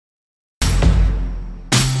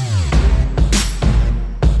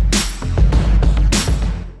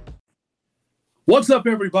What's up,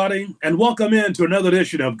 everybody, and welcome in to another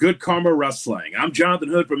edition of Good Karma Wrestling. I'm Jonathan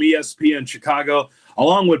Hood from ESPN Chicago,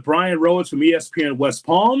 along with Brian Rhodes from ESPN West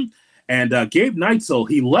Palm, and Gabe Neitzel.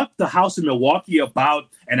 He left the house in Milwaukee about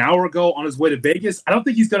an hour ago on his way to Vegas. I don't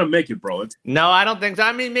think he's going to make it, bro. No, I don't think so.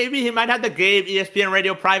 I mean, maybe he might have the Gabe ESPN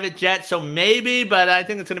Radio private jet, so maybe, but I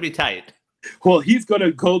think it's going to be tight. Well, he's going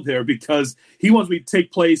to go there because he wants me to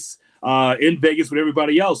take place in Vegas with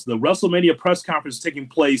everybody else. The WrestleMania press conference is taking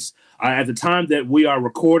place at the time that we are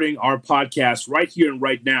recording our podcast right here and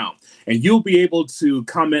right now. And you'll be able to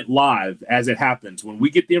comment live as it happens. When we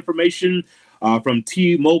get the information from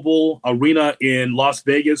T-Mobile Arena in Las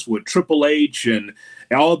Vegas with Triple H and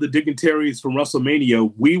all the dignitaries from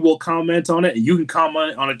WrestleMania, we will comment on it, and you can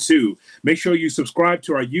comment on it too. Make sure you subscribe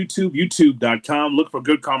to our YouTube, youtube.com. Look for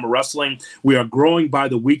Good Karma Wrestling. We are growing by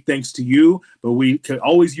the week thanks to you, but we can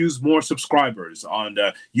always use more subscribers on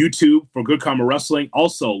YouTube for Good Karma Wrestling.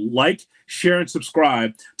 Also, like, share, and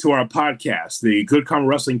subscribe to our podcast, the Good Karma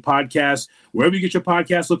Wrestling Podcast. Wherever you get your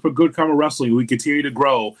podcast, look for Good Karma Wrestling. We continue to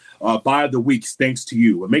grow by the weeks thanks to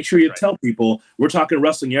you. And make sure you tell people we're talking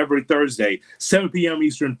wrestling every Thursday, 7 p.m.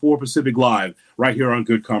 Eastern, 4 Pacific Live, right here on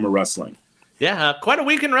Good Karma Wrestling. Yeah, quite a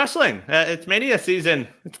week in wrestling. It's Mania season.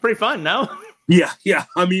 It's pretty fun, no? Yeah.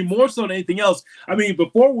 I mean, more so than anything else. I mean,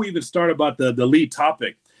 before we even start about the lead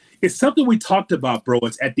topic, it's something we talked about, bro.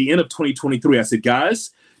 It's at the end of 2023. I said, guys,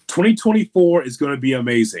 2024 is going to be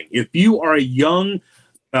amazing. If you are a young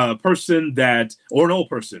person or an old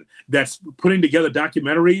person that's putting together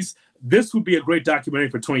documentaries, this would be a great documentary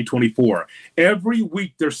for 2024. Every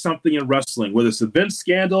week there's something in wrestling, whether it's the Vince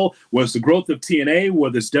scandal, whether it's the growth of TNA,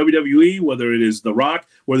 whether it's WWE, whether it is The Rock,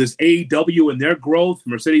 whether it's AEW and their growth,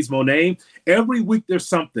 Mercedes Moné. Every week there's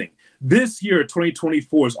something. This year,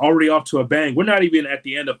 2024, is already off to a bang. We're not even at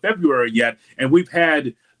the end of February yet, and we've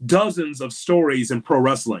had dozens of stories in pro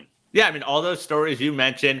wrestling. Yeah, I mean, all those stories you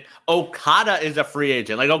mentioned. Okada is a free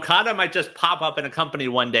agent. Like, Okada might just pop up in a company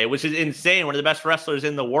one day, which is insane. One of the best wrestlers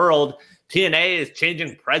in the world. TNA is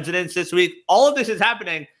changing presidents this week. All of this is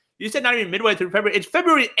happening. You said not even midway through February. It's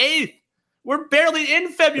February 8th. We're barely in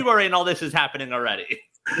February, and all this is happening already.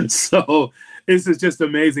 So this is just an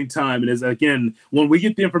amazing time. And as again, when we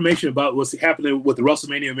get the information about what's happening with the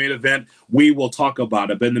WrestleMania main event, we will talk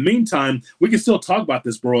about it. But in the meantime, we can still talk about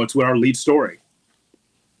this, bro. It's with our lead story.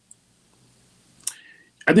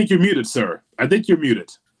 I think you're muted, sir. I think you're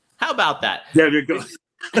muted. How about that? There you go.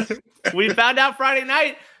 We found out Friday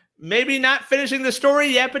night, maybe not finishing the story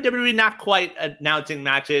yet, but WWE not quite announcing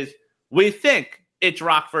matches. We think it's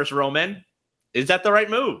Rock versus Roman. Is that the right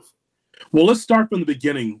move? Well, let's start from the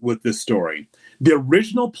beginning with this story. The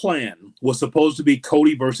original plan was supposed to be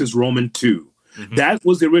Cody versus Roman 2. Mm-hmm. That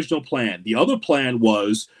was the original plan. The other plan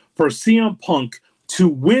was for CM Punk to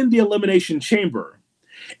win the Elimination Chamber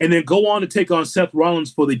and then go on to take on Seth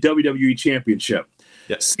Rollins for the WWE Championship.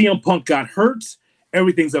 Yes. CM Punk got hurt.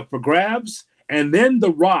 Everything's up for grabs. And then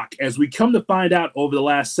The Rock, as we come to find out over the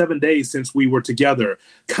last 7 days since we were together,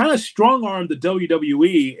 kind of strong-armed the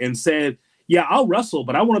WWE and said, yeah, I'll wrestle,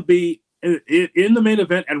 but I want to be in the main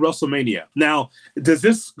event at WrestleMania. Now, does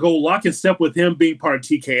this go lock and step with him being part of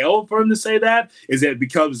TKO for him to say that? Is it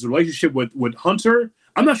because of his relationship with Hunter?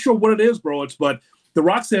 I'm not sure what it is, bro. But The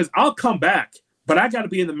Rock says, I'll come back, but I got to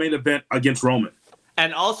be in the main event against Roman.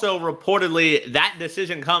 And also, reportedly, that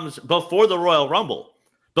decision comes before the Royal Rumble.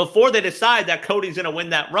 Before they decide that Cody's going to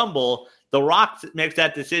win that Rumble, The Rock makes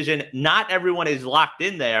that decision. Not everyone is locked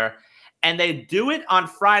in there. And they do it on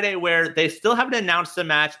Friday where they still haven't announced the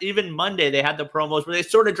match. Even Monday, they had the promos where they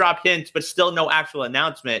sort of drop hints, but still no actual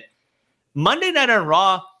announcement. Monday Night on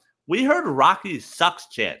Raw, we heard Rocky sucks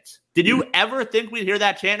chants. Did you ever think we'd hear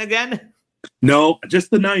that chant again? No,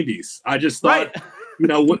 just the 90s. I just thought,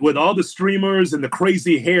 with all the streamers and the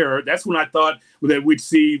crazy hair, that's when I thought that we'd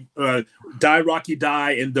see Die Rocky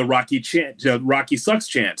Die and the Rocky chant, Rocky sucks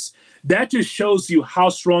chants. That just shows you how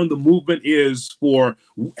strong the movement is for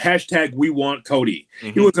hashtag We Want Cody.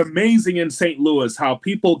 Mm-hmm. It was amazing in St. Louis how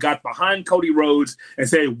people got behind Cody Rhodes and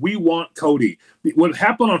said, we want Cody. What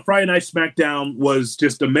happened on Friday Night SmackDown was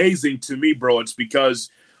just amazing to me, bro. It's because,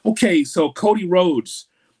 okay, so Cody Rhodes,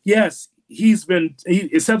 yes,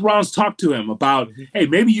 Seth Rollins talked to him about, hey,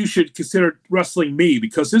 maybe you should consider wrestling me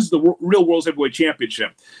because this is the real World's Heavyweight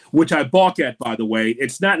Championship, which I balk at, by the way.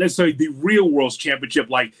 It's not necessarily the real World's Championship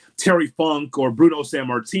like Terry Funk or Bruno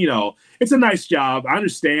Sammartino. It's a nice job. I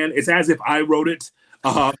understand. It's as if I wrote it.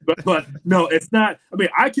 But no, it's not. I mean,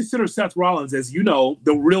 I consider Seth Rollins, as you know,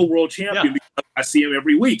 the real world champion because I see him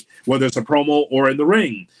every week, whether it's a promo or in the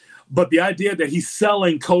ring. But the idea that he's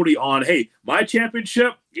selling Cody on, hey, my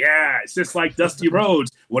championship, yeah, it's just like Dusty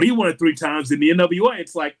Rhodes. What he won it 3 times in the NWA.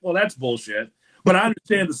 It's like, well, that's bullshit. But I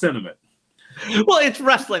understand the sentiment. Well, it's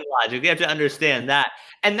wrestling logic. You have to understand that.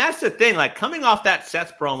 And that's the thing. Like, coming off that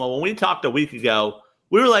Seth promo, when we talked a week ago,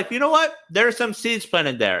 we were like, you know what? There's some seeds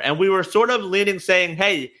planted there. And we were sort of leaning, saying,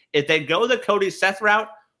 hey, if they go the Cody Seth route,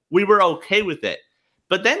 we were okay with it.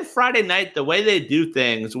 But then Friday night, the way they do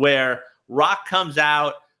things, where Rock comes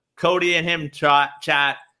out, Cody and him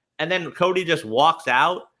chat, and then Cody just walks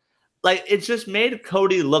out, like, it's just made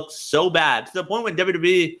Cody look so bad, to the point when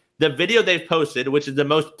WWE, the video they've posted, which is the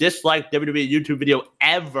most disliked WWE YouTube video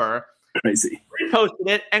ever, crazy, reposted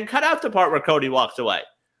it and cut out the part where Cody walks away.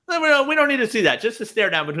 We don't need to see that. Just a stare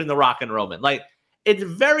down between The Rock and Roman. Like, it's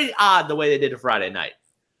very odd the way they did it Friday night.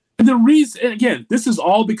 And the reason, and again, this is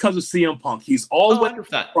all because of CM Punk. He's always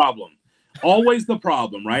the problem. Always the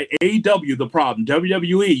problem, right? AEW, the problem.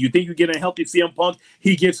 WWE, you think you're getting a healthy CM Punk,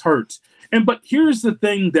 he gets hurt. But here's the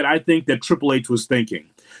thing that I think that Triple H was thinking.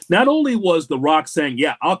 Not only was The Rock saying,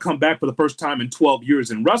 yeah, I'll come back for the first time in 12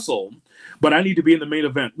 years and wrestle, but I need to be in the main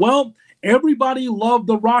event. Well, everybody loved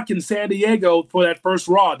The Rock in San Diego for that first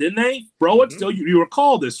Raw, didn't they? Bro, it's still, you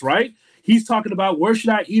recall this, right? He's talking about, where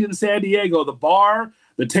should I eat in San Diego? The bar,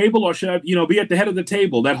 the table, or should I, be at the head of the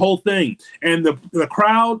table? That whole thing. And the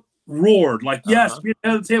crowd roared like, yes, be at the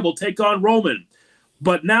head of the table, take on Roman.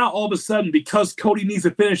 But now all of a sudden, because Cody needs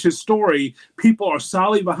to finish his story, people are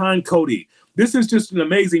solidly behind Cody. This is just an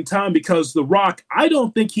amazing time, because The Rock, I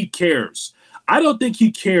don't think he cares. I don't think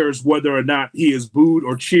he cares whether or not he is booed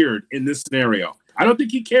or cheered in this scenario. I don't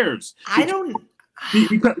think he cares.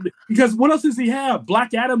 Because what else does he have?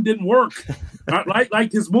 Black Adam didn't work.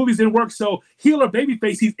 Like his movies didn't work. So heel or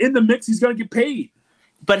babyface, he's in the mix. He's going to get paid.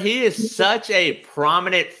 But he is such a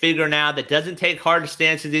prominent figure now that doesn't take hard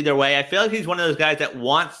stances either way. I feel like he's one of those guys that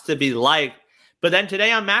wants to be liked. But then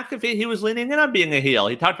today on McAfee, he was leaning in on being a heel.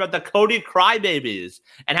 He talked about the Cody crybabies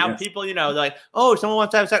and how people, they're like, oh, someone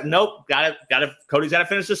wants to have sex. Nope, Cody's got to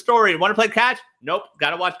finish the story. Want to play catch? Nope,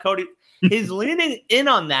 got to watch Cody. He's leaning in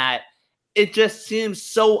on that. It just seems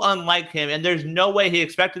so unlike him, and there's no way he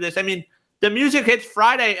expected this. I mean, the music hits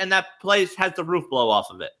Friday, and that place has the roof blow off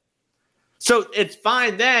of it. So it's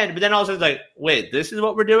fine then, but then all of a sudden it's like, wait, this is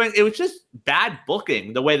what we're doing? It was just bad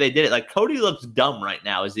booking the way they did it. Like, Cody looks dumb right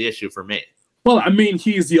now is the issue for me. Well, I mean,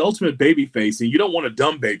 he's the ultimate babyface, and you don't want a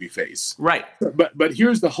dumb babyface. Right. But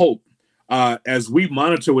here's the hope. As we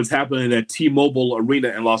monitor what's happening at T-Mobile Arena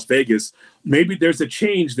in Las Vegas, maybe there's a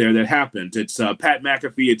change there that happened. It's Pat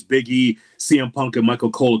McAfee, it's Big E, CM Punk, and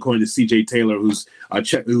Michael Cole, according to CJ Taylor, who's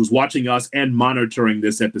watching us and monitoring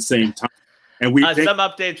this at the same time. And some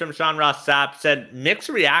updates from Sean Ross Sapp said mixed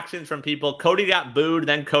reactions from people. Cody got booed,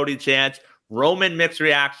 then Cody chants. Roman mixed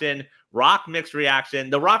reaction. Rock mixed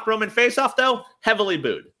reaction. The Rock Roman face-off, though, heavily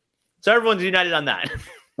booed. So everyone's united on that.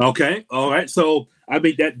 Okay, all right. So I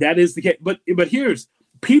mean that is the case. But here's,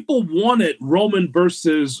 people wanted Roman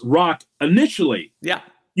versus Rock initially. Yeah.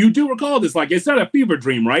 You do recall this. Like, it's not a fever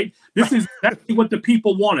dream, right? This is exactly what the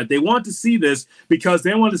people wanted. They want to see this because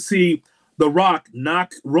they want to see The Rock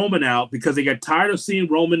knock Roman out, because they got tired of seeing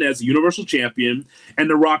Roman as a Universal Champion and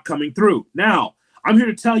The Rock coming through. Now, I'm here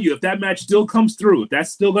to tell you, if that match still comes through, if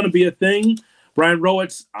that's still going to be a thing, Brian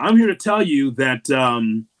Rowitz, I'm here to tell you that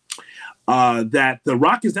that The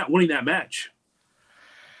Rock is not winning that match.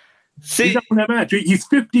 He's not winning that match. He's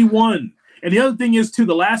 51. And the other thing is, too,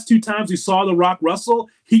 the last two times we saw The Rock wrestle,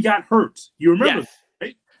 he got hurt. You remember?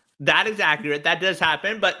 Yes. That is accurate. That does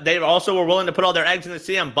happen, but they also were willing to put all their eggs in the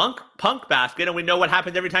CM Punk basket, and we know what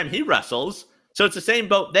happens every time he wrestles. So it's the same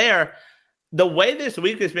boat there. The way this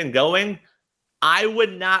week has been going, I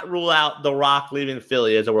would not rule out The Rock leaving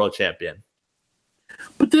Philly as a world champion.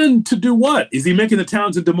 But then to do what? Is he making the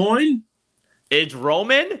towns of Des Moines? It's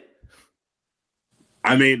Roman?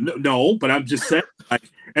 I mean, no, but I'm just saying, like,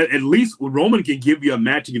 at least Roman can give you a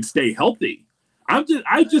match and can stay healthy.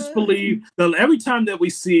 I just believe that every time that we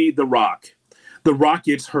see The Rock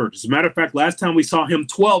gets hurt. As a matter of fact, last time we saw him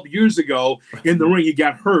 12 years ago in the ring, he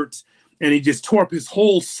got hurt and he just tore up his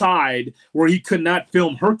whole side where he could not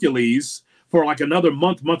film Hercules for like another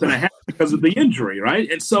month and a half because of the injury,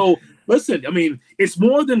 right? And so, listen, I mean, it's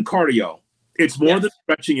more than cardio. It's more than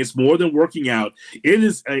stretching. It's more than working out. It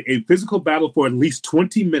is a physical battle for at least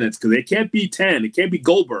 20 minutes, because it can't be 10. It can't be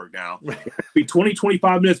Goldberg now. It can be 20,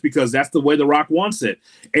 25 minutes, because that's the way The Rock wants it.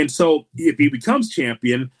 And so if he becomes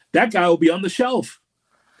champion, that guy will be on the shelf.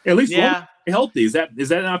 At least healthy. Is that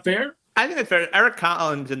not fair? I think it's fair. Eric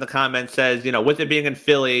Collins in the comments says, with it being in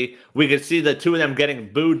Philly, we could see the two of them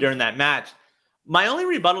getting booed during that match. My only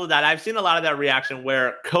rebuttal to that, I've seen a lot of that reaction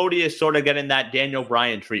where Cody is sort of getting that Daniel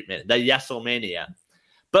Bryan treatment, the Yeselmania.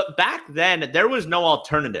 But back then, there was no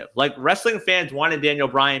alternative. Like, wrestling fans wanted Daniel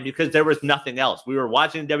Bryan because there was nothing else. We were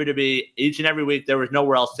watching WWE each and every week. There was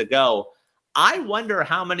nowhere else to go. I wonder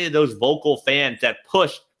how many of those vocal fans that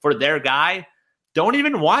pushed for their guy don't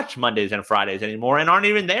even watch Mondays and Fridays anymore and aren't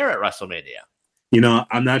even there at WrestleMania.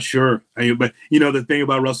 I'm not sure. But the thing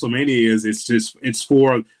about WrestleMania is it's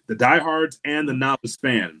for the diehards and the novice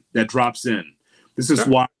fan that drops in. This is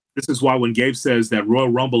why when Gabe says that Royal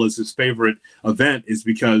Rumble is his favorite event, is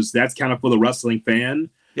because that's kind of for the wrestling fan.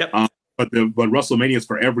 Yep. But WrestleMania is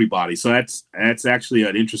for everybody. So that's actually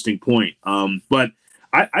an interesting point. But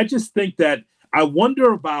I just think that I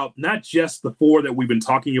wonder about not just the four that we've been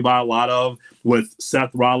talking about a lot of with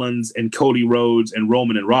Seth Rollins and Cody Rhodes and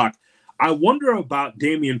Roman and Rock. I wonder about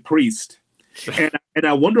Damian Priest, and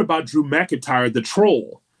I wonder about Drew McIntyre, the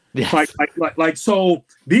troll. Yes. Like, so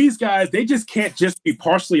these guys, they just can't just be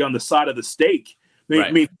partially on the side of the stake.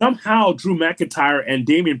 I mean, somehow Drew McIntyre and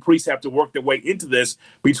Damian Priest have to work their way into this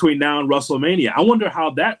between now and WrestleMania. I wonder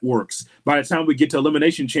how that works by the time we get to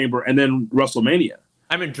Elimination Chamber and then WrestleMania.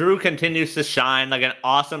 I mean, Drew continues to shine, like an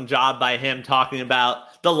awesome job by him talking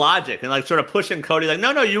about the logic and like sort of pushing Cody, like,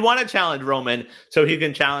 no, you want to challenge Roman so he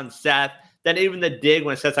can challenge Seth. Then even the dig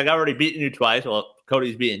when Seth's like, I've already beaten you twice. Well,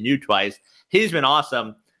 Cody's beaten you twice. He's been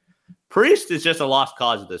awesome. Priest is just a lost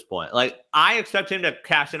cause at this point. Like, I expect him to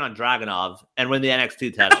cash in on Dragunov and win the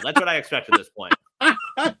NXT title. That's what I expect at this point.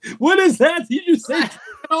 What is that? Did you say?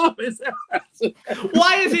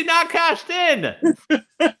 Why is he not cashed in?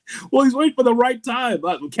 Well, he's waiting for the right time.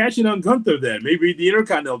 Cash in on Gunther then. Maybe the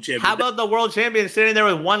Intercontinental Champion. How about the world champion sitting there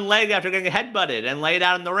with one leg after getting headbutted and laid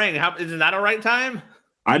out in the ring? Isn't that a right time?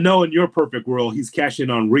 I know in your perfect world, he's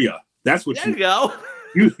cashing on Rhea. That's what there you go.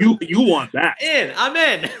 You want that. I'm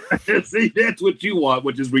in. See, that's what you want,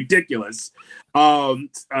 which is ridiculous.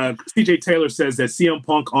 CJ Taylor says that CM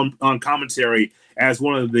Punk on commentary as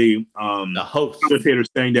one of the hosts, commentators,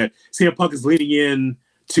 saying that CM Punk is leaning in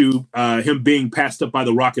to him being passed up by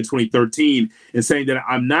The Rock in 2013 and saying that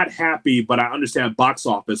I'm not happy, but I understand box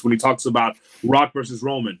office when he talks about Rock versus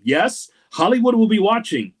Roman. Yes, Hollywood will be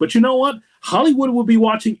watching, but you know what? Hollywood will be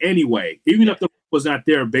watching anyway, even if the was not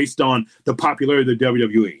there based on the popularity of the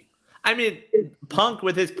WWE. I mean, Punk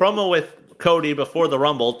with his promo with Cody before the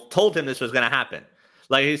Rumble told him this was going to happen.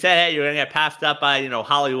 Like, he said, hey, you're going to get passed up by,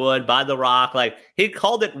 Hollywood, by The Rock. Like, he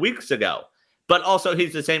called it weeks ago. But also,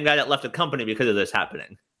 he's the same guy that left the company because of this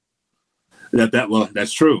happening. Well,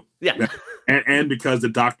 that's true. Yeah. And because the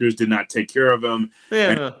doctors did not take care of him.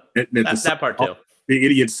 Yeah, that part too. The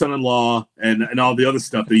idiot son-in-law and all the other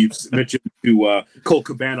stuff that you've mentioned to Cole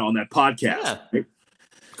Cabana on that podcast. Yeah. Right?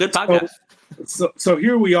 Good podcast. So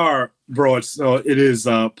here we are, bro. It is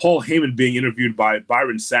Paul Heyman being interviewed by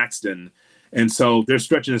Byron Saxton. And so they're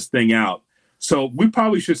stretching this thing out. So we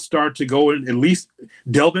probably should start to go and at least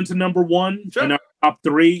delve into number one and our top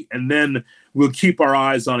three, and then we'll keep our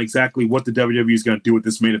eyes on exactly what the WWE is going to do with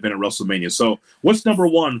this main event at WrestleMania. So what's number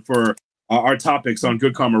one for our topics on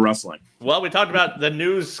Good Karma Wrestling? Well, we talked about the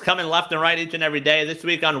news coming left and right each and every day. This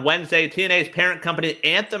week on Wednesday, TNA's parent company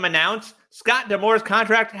Anthem announced Scott D'Amore's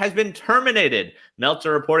contract has been terminated.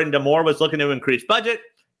 Meltzer reporting D'Amore was looking to increase budget.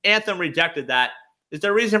 Anthem rejected that. Is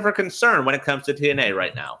there reason for concern when it comes to TNA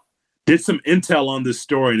right now? Did some intel on this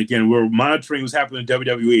story. And again, we're monitoring what's happening in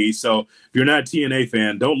WWE. So if you're not a TNA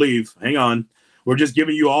fan, don't leave. Hang on. We're just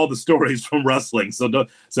giving you all the stories from wrestling. So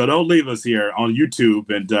don't leave us here on YouTube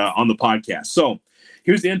and on the podcast. So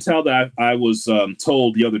here's the intel that I was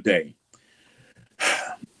told the other day.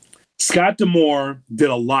 Scott D'Amore did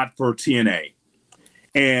a lot for TNA.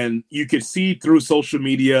 And you could see through social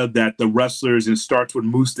media that the wrestlers, and starts with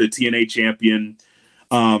Moose, the TNA champion,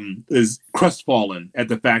 is crestfallen at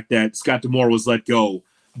the fact that Scott D'Amore was let go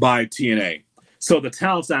by TNA. So the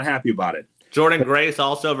talent's not happy about it. Jordan Grace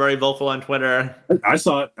also very vocal on Twitter. I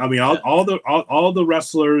saw it. I mean, all the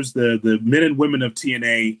wrestlers, the men and women of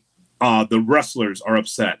TNA, the wrestlers are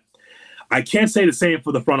upset. I can't say the same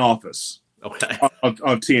for the front office of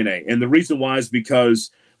TNA. And the reason why is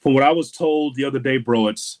because from what I was told the other day,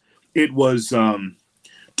 bro, it was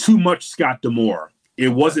too much Scott D'Amore. It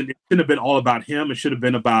shouldn't have been all about him. It should have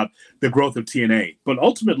been about the growth of TNA. But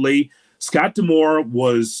ultimately, Scott D'Amore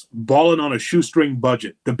was balling on a shoestring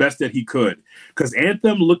budget, the best that he could, because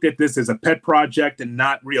Anthem looked at this as a pet project and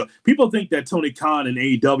not real. People think that Tony Khan and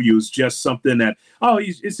AEW is just something that,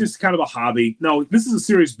 it's just kind of a hobby. No, this is a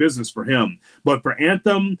serious business for him. But for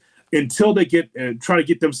Anthem, until they try to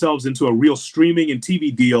get themselves into a real streaming and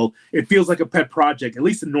TV deal, it feels like a pet project, at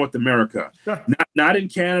least in North America. Sure. Not in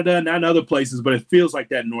Canada, not in other places, but it feels like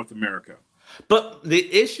that in North America. But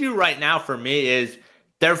the issue right now for me is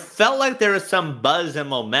there felt like there was some buzz and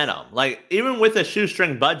momentum. Like, even with a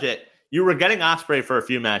shoestring budget, you were getting Ospreay for a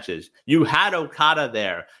few matches. You had Okada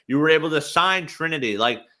there. You were able to sign Trinity.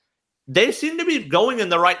 Like, they seem to be going in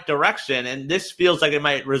the right direction, and this feels like it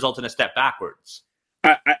might result in a step backwards.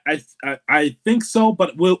 I think so,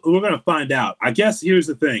 but we're going to find out. I guess here's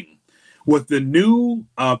the thing. With the new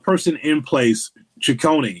person in place,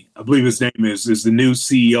 Ciccone, I believe his name is the new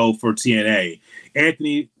CEO for TNA,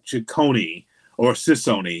 Anthony Ciccone, or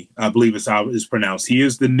Cicone, I believe is how it's pronounced. He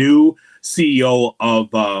is the new CEO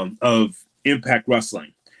of Impact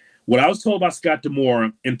Wrestling. What I was told about Scott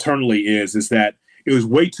D'Amore internally is that it was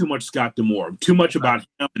way too much Scott D'Amore, too much about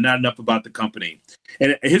him and not enough about the company.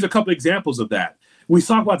 And here's a couple examples of that. We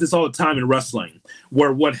talk about this all the time in wrestling,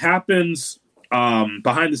 where what happens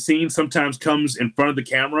behind the scenes sometimes comes in front of the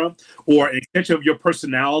camera, or an extension of your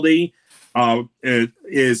personality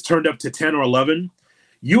is turned up to 10 or 11.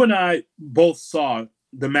 You and I both saw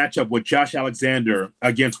the matchup with Josh Alexander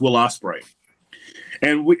against Will Ospreay.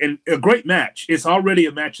 And a great match. It's already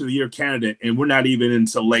a match of the year candidate, and we're not even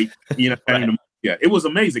until late, right. Yeah, it was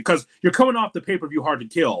amazing because you're coming off the pay-per-view Hard to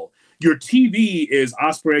Kill. Your TV is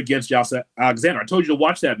Ospreay against Josh Alexander. I told you to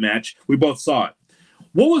watch that match. We both saw it.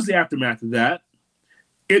 What was the aftermath of that?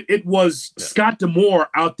 It was Scott D'Amore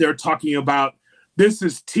out there talking about, this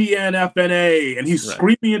is TNFNA, and he's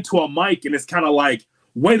screaming into a mic, and it's kind of like,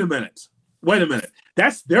 wait a minute.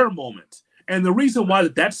 That's their moment. And the reason why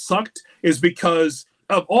that sucked is because,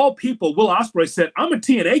 of all people, Will Ospreay said, I'm a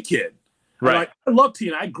TNA kid. Right. Like, I love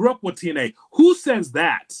TNA. I grew up with TNA. Who says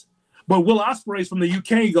that? But Will Ospreay's from the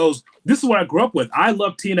UK. He goes, this is what I grew up with. I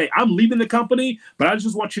love TNA. I'm leaving the company, but I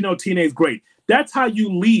just want you to know TNA is great. That's how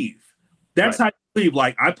you leave. That's how you leave.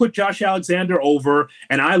 Like, I put Josh Alexander over,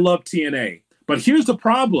 and I love TNA. But here's the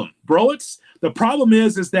problem, bro. The problem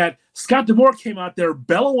is that Scott D'Amore came out there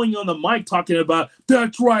bellowing on the mic talking about,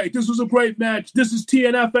 that's right, this was a great match. This is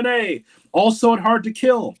TNFNA. Also at Hard to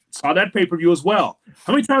Kill. Saw that pay-per-view as well.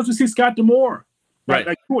 How many times we see Scott D'Amore? Right.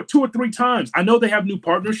 Like two or three times. I know they have new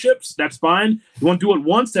partnerships. That's fine. You want to do it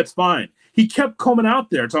once? That's fine. He kept coming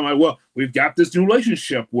out there talking about, well, we've got this new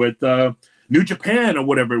relationship with New Japan or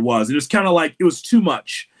whatever it was. And it's kind of like it was too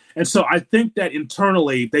much. And so I think that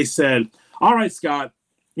internally they said, all right, Scott,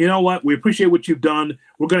 you know what? We appreciate what you've done.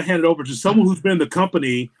 We're going to hand it over to someone who's been in the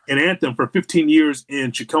company in Anthem for 15 years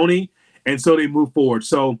in Ciccone. And so they move forward.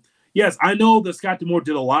 So, yes, I know that Scott D'Amore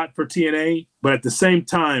did a lot for TNA, but at the same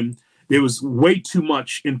time, there was way too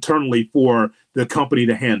much internally for the company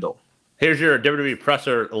to handle. Here's your WWE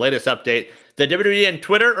presser latest update. The WWE and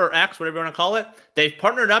Twitter, or X, whatever you want to call it, they've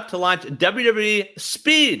partnered up to launch WWE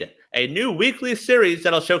Speed, a new weekly series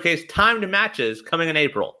that'll showcase timed matches coming in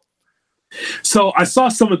April. So I saw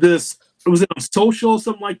some of this. Was it on social or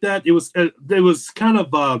something like that? It was kind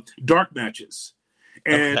of dark matches.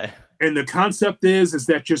 And the concept is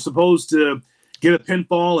that you're supposed to get a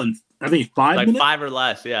pinfall in, I think, 5 minutes? 5 or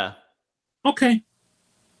less, yeah. Okay.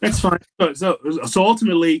 That's fine. So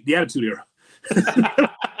ultimately, the Attitude Era.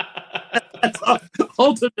 That's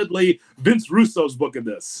ultimately Vince Russo's booking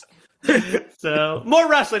this. So more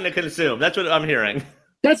wrestling to consume. That's what I'm hearing.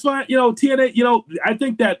 That's fine. TNA, I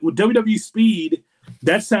think that with WWE Speed,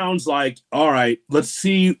 that sounds like, all right, let's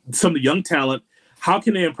see some of the young talent. How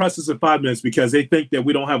can they impress us in 5 minutes? Because they think that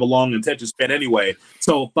we don't have a long attention span anyway.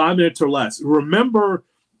 So 5 minutes or less. Remember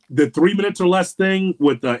the 3 minutes or less thing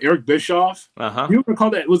with Eric Bischoff? You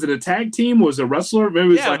recall that? Was it a tag team? Was it a wrestler?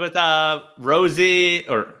 Maybe it was with Rosie,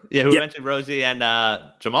 who mentioned Rosie and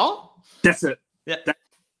Jamal? That's it. Yeah.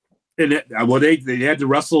 They had to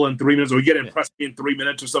wrestle in 3 minutes, or get impressed in 3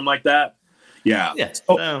 minutes or something like that. Yeah. Yeah.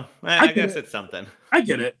 So I guess it's something. I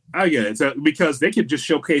get it. So, because they could just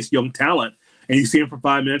showcase young talent, and you see him for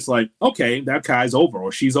 5 minutes, like, okay, that guy's over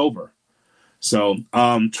or she's over. So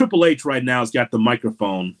Triple H right now has got the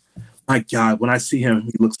microphone. My God, when I see him,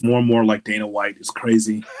 he looks more and more like Dana White. It's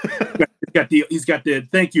crazy. he's got the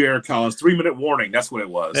thank you, Eric Collins, 3 minute warning. That's what it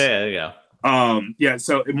was. Yeah, there you go.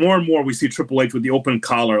 So more and more we see Triple H with the open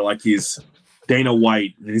collar, like he's Dana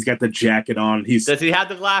White, and he's got the jacket on. Does he have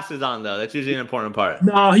the glasses on, though? That's usually an important part.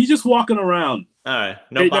 No, he's just walking around. All right.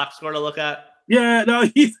 No box score to look at? Yeah, no,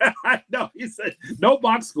 he said no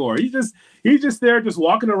box score. He's just there, just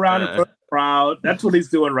walking around in front of the crowd. That's what he's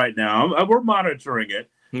doing right now. We're monitoring it.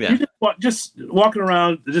 Yeah. He's just walking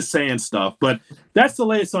around, just saying stuff. But that's the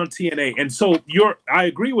latest on TNA. And so I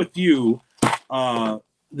agree with you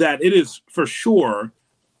that it is for sure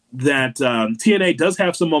that TNA does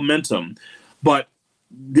have some momentum, but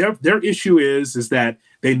their issue is that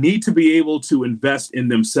they need to be able to invest in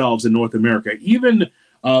themselves in North America. Even the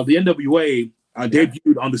NWA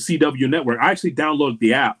debuted on the CW network. I actually downloaded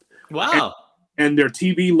the app. Wow. and their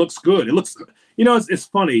TV looks good. It looks, it's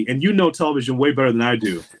funny, and television way better than I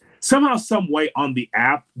do. Somehow, some way on the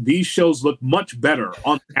app, these shows look much better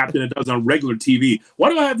on the app than it does on regular TV. Why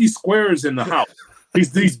do I have these squares in the house?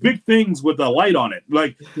 These big things with a light on it.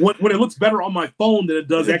 Like when it looks better on my phone than it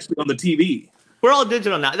does actually on the TV. We're all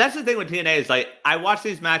digital now. That's the thing with TNA is like I watch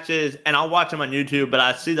these matches and I'll watch them on YouTube, but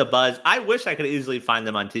I see the buzz. I wish I could easily find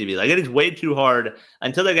them on TV. Like it is way too hard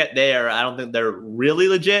until they get there. I don't think they're really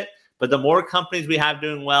legit. But the more companies we have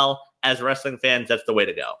doing well as wrestling fans, that's the way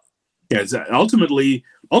to go. Yeah, ultimately,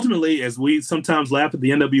 as we sometimes laugh at the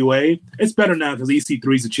NWA, it's better now because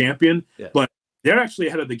EC3 is a champion. Yeah. But they're actually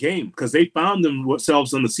ahead of the game because they found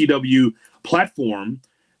themselves on the CW platform.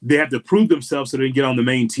 They have to prove themselves so they can get on the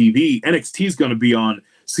main TV. NXT is going to be on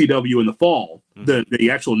CW in the fall, the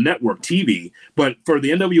actual network TV. But for the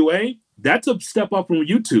NWA, that's a step up from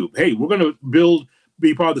YouTube. Hey, we're going to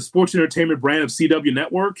be part of the sports entertainment brand of CW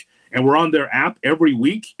Network, and we're on their app every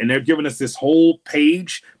week, and they're giving us this whole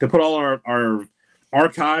page to put all our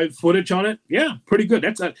archive footage on it. Yeah, pretty good.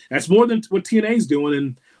 That's more than what TNA is doing,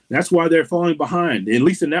 and that's why they're falling behind, at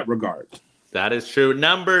least in that regard. That is true.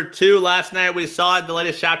 Number 2, last night we saw the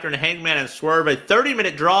latest chapter in Hangman and Swerve, a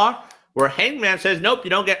 30-minute draw where Hangman says, nope, you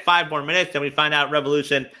don't get 5 more minutes. Then we find out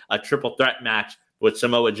Revolution, a triple threat match with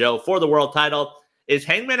Samoa Joe for the world title. Is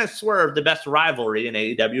Hangman and Swerve the best rivalry in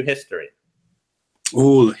AEW history?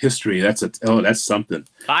 Oh, the history. That's something.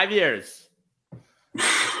 5 years.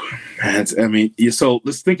 So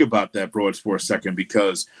let's think about that, bro, for a second,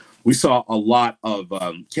 because we saw a lot of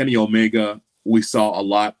Kenny Omega. We saw a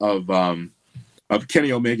lot of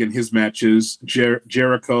Kenny Omega in his matches,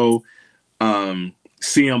 Jericho,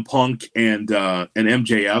 CM Punk, and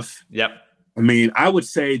MJF. Yep. I mean, I would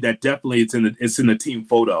say that definitely it's in the team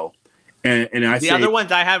photo. And I the other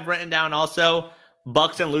ones I have written down also,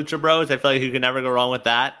 Bucks and Lucha Bros. I feel like you can never go wrong with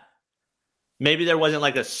that. Maybe there wasn't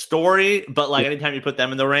like a story, but like anytime you put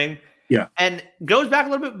them in the ring. Yeah. And goes back a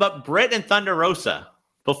little bit, but Britt and Thunder Rosa,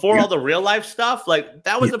 before all the real life stuff, like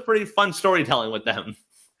that was a pretty fun storytelling with them.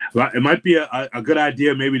 Well, it might be a good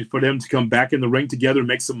idea maybe for them to come back in the ring together and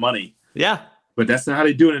make some money. Yeah. But that's not how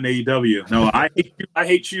they do it in AEW. No, I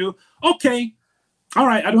hate you. Okay. All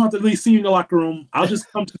right. I don't have to really see you in the locker room. I'll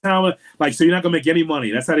just come to town. So you're not going to make any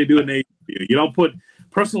money. That's how they do it in AEW. You don't put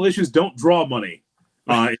personal issues, don't draw money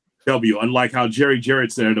in AEW, unlike how Jerry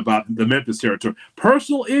Jarrett said about the Memphis territory.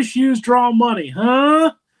 Personal issues draw money,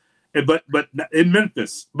 huh? But in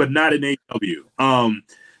Memphis, but not in AEW.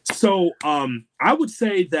 So I would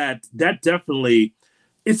say that Definitely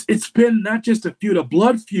it's been not just a feud, a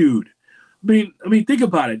blood feud. I mean, think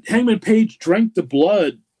about it. Hangman Page drank the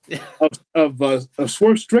blood of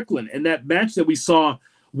Swerve Strickland in that match that we saw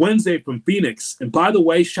Wednesday from Phoenix. And by the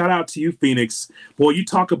way, shout out to you, Phoenix. Boy, you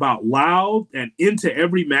talk about loud and into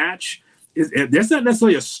every match. That's not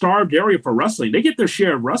necessarily a starved area for wrestling. They get their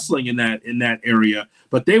share of wrestling in that area,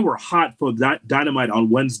 but they were hot for Dynamite on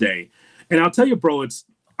Wednesday. And I'll tell you, bro,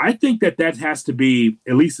 I think that has to be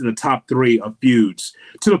at least in the top 3 of feuds,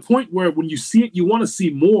 to the point where when you see it, you want to see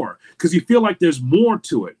more because you feel like there's more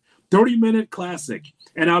to it. 30-minute classic.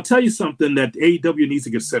 And I'll tell you something that AEW needs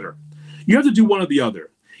to consider. You have to do one or the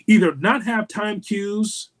other. Either not have time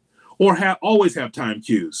cues or always have time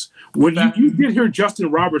cues. When you did hear Justin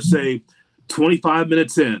Roberts say 25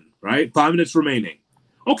 minutes in, right? 5 minutes remaining.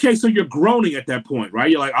 Okay, so you're groaning at that point, right?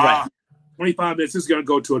 You're like, 25 minutes, this is going to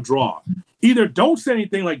go to a draw. Either don't say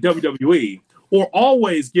anything like WWE or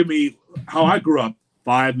always give me how I grew up,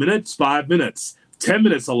 5 minutes, 5 minutes, 10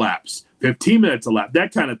 minutes elapse, 15 minutes elapse,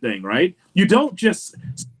 that kind of thing, right? You don't just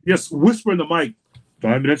whisper in the mic,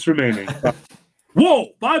 5 minutes remaining. Whoa,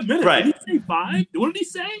 5 minutes? Right. Did he say 5? What did he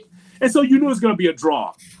say? And so you knew it was going to be a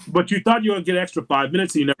draw, but you thought you were going to get extra 5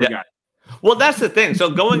 minutes and you never got it. Well, that's the thing. So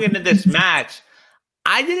going into this match,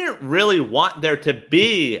 I didn't really want there to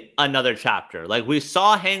be another chapter. Like we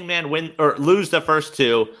saw Hangman win or lose the first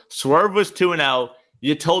 2. Swerve was 2-0.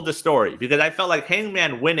 You told the story because I felt like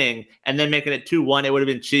Hangman winning and then making it 2-1, it would have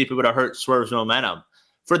been cheap. It would have hurt Swerve's momentum.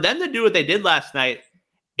 For them to do what they did last night,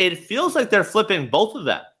 it feels like they're flipping both of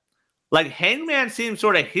them. Like Hangman seems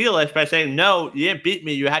sort of heelish by saying, no, you didn't beat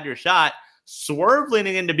me. You had your shot. Swerve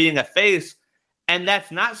leaning into being a face. And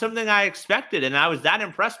that's not something I expected. And I was that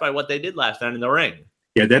impressed by what they did last night in the ring.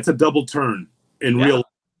 Yeah, that's a double turn in real.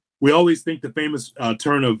 We always think the famous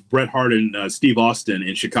turn of Bret Hart and Steve Austin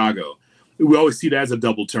in Chicago. We always see that as a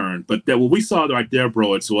double turn. But what we saw right there, bro,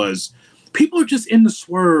 was people are just in the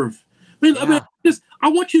Swerve. I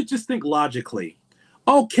want you to just think logically.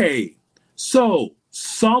 Okay, so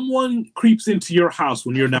someone creeps into your house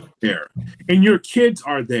when you're not there, and your kids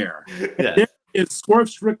are there. Yes. is Swerve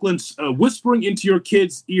Strickland whispering into your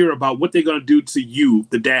kid's ear about what they're going to do to you,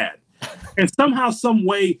 the dad. And somehow, some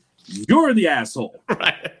way, you're the asshole.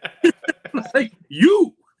 Right. Like,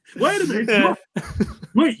 you. Wait a minute.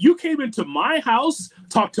 Wait, you came into my house,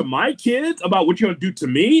 talked to my kids about what you're going to do to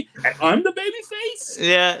me, and I'm the baby face?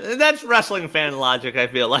 Yeah, that's wrestling fan logic, I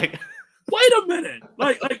feel like. Wait a minute.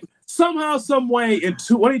 Like somehow, some way in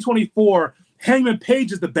 2024, Hangman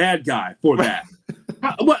Page is the bad guy for that.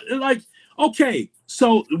 Okay,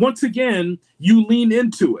 so once again, you lean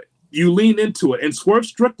into it. And Swerve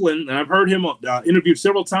Strickland, and I've heard him interviewed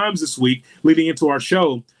several times this week leading into our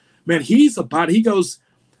show, man, he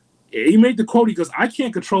made the quote, he goes, I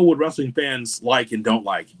can't control what wrestling fans like and don't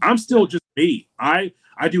like. I'm still just me. I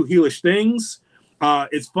do heelish things.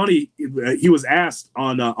 It's funny, he was asked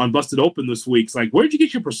on Busted Open this week, it's like, where'd you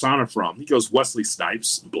get your persona from? He goes, Wesley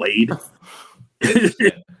Snipes, Blade.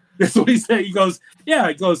 That's what he said. He goes,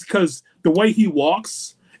 because the way he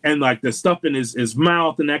walks and like the stuff in his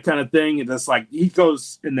mouth and that kind of thing, and that's like, he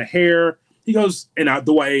goes in the hair, he goes in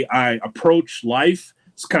the way I approach life,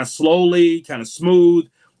 it's kind of slowly, kind of smooth.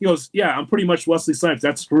 He goes, yeah, I'm pretty much Wesley Snipes.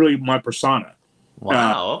 That's really my persona.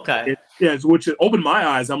 Wow, okay. Which opened my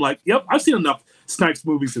eyes. I'm like, yep, I've seen enough Snipes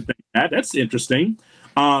movies to think that's interesting.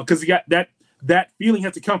 Because he got that feeling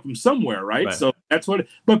has to come from somewhere, right? So that's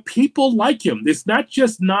but people like him. It's not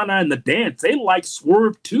just Nana and the Dance. They like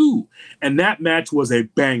Swerve too. And that match was a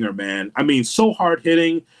banger, man. I mean, so hard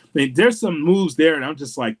hitting. I mean, there's some moves there, and I'm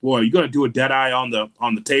just like, boy, you're gonna do a dead eye on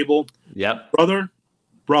the table. Yep.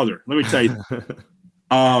 Brother, let me tell you.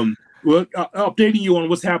 Updating you on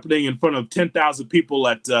what's happening in front of 10,000 people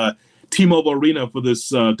at T-Mobile Arena for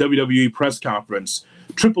this WWE press conference.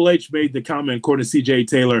 Triple H made the comment, according to CJ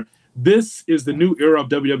Taylor, this is the new era of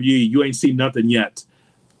WWE. You ain't seen nothing yet.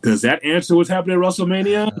 Does that answer what's happening at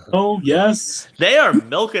WrestleMania? Oh, yes. They are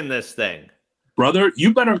milking this thing. Brother,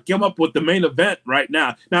 you better come up with the main event right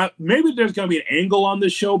now. Now, maybe there's going to be an angle on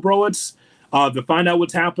this show, bro. It's to find out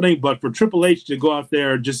what's happening. But for Triple H to go out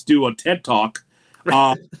there and just do a TED Talk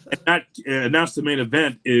and not announce the main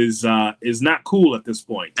event is not cool at this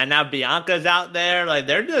point. And now Bianca's out there. Like,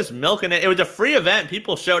 they're just milking it. It was a free event.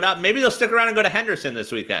 People showed up. Maybe they'll stick around and go to Henderson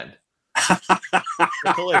this weekend.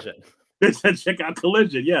 Collision. They said check out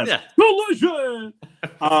Collision, yes. Yeah. Collision!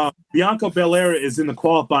 Bianca Belair is in the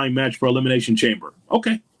qualifying match for Elimination Chamber.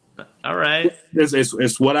 Okay. All right.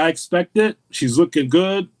 It's what I expected. She's looking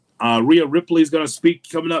good. Rhea Ripley's going to speak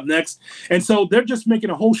coming up next. And so they're just making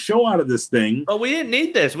a whole show out of this thing. But we didn't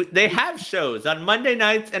need this. They have shows on Monday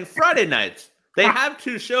nights and Friday nights. They have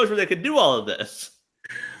two shows where they could do all of this.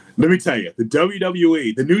 Let me tell you, the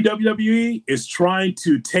new WWE is trying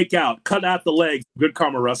to cut out the legs of Good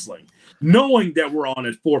Karma Wrestling, knowing that we're on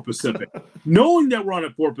at 4 Pacific.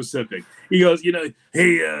 He goes,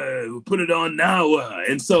 hey, put it on now.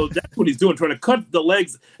 And so that's what he's doing, trying to cut the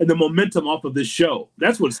legs and the momentum off of this show.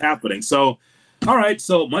 That's what's happening. So, all right,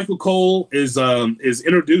 so Michael Cole is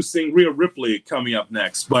introducing Rhea Ripley coming up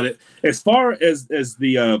next. But as far as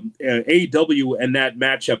the AEW and that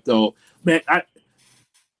matchup, though, man,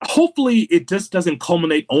 hopefully it just doesn't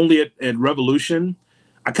culminate only at Revolution.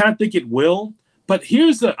 I kind of think it will. But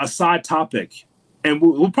here's a side topic, and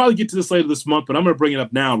we'll probably get to this later this month, but I'm going to bring it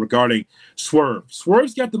up now regarding Swerve.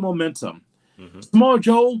 Swerve's got the momentum. Mm-hmm. Samoa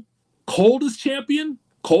Joe, cold as champion?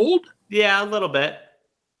 Cold? Yeah, a little bit.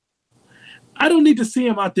 I don't need to see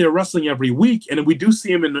him out there wrestling every week, and we do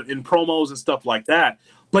see him in promos and stuff like that.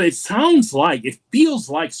 But it feels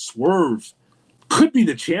like Swerve could be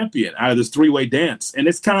the champion out of this three-way dance. And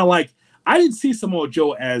it's kind of like, I didn't see Samoa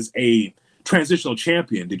Joe as a transitional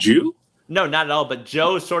champion. Did you? No, not at all. But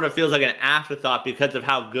Joe sort of feels like an afterthought because of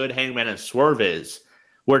how good Hangman and Swerve is,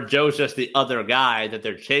 where Joe's just the other guy that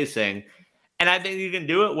they're chasing. And I think you can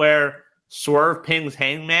do it where Swerve pings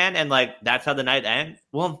Hangman and, like, that's how the night ends.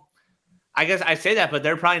 Well, I guess I say that, but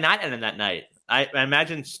they're probably not ending that night. I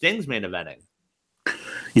imagine Sting's main eventing.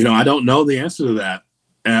 I don't know the answer to that.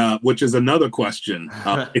 Which is another question.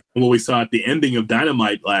 What we saw at the ending of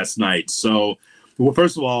Dynamite last night. So,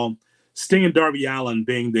 first of all, Sting and Darby Allin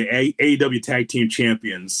being the AEW Tag Team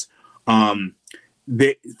Champions,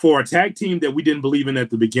 for a tag team that we didn't believe in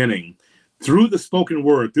at the beginning, through the spoken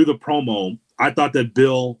word, through the promo, I thought that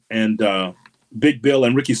Big Bill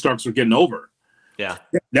and Ricky Starks were getting over. Yeah.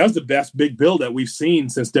 That was the best Big Bill that we've seen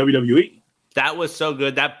since WWE. That was so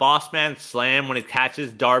good. That boss man slam when he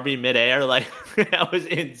catches Darby midair, like, that was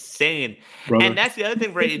insane. Brother. And that's the other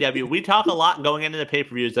thing for AEW. We talk a lot going into the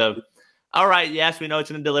pay-per-views of, all right, yes, we know it's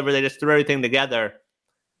going to deliver. They just threw everything together.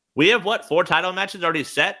 We have, 4 title matches already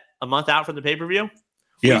set a month out from the pay-per-view?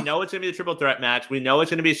 Yeah. We know it's going to be the triple threat match. We know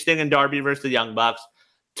it's going to be Sting and Darby versus the Young Bucks.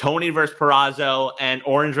 Tony versus Peraza, and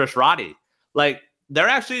Orange versus Roddy. Like, they're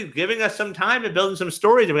actually giving us some time and building some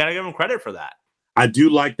stories, and we got to give them credit for that. I do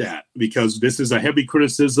like that, because this is a heavy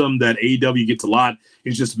criticism that AEW gets a lot.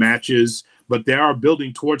 It's just matches, but they are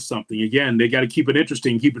building towards something. Again, they got to keep it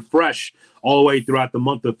interesting, keep it fresh all the way throughout the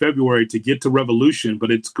month of February to get to Revolution,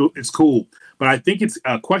 but it's cool. But I think it's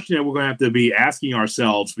a question that we're going to have to be asking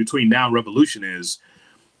ourselves between now and Revolution is,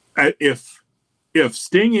 if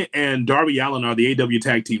Sting and Darby Allin are the AEW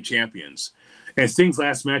Tag Team Champions, and Sting's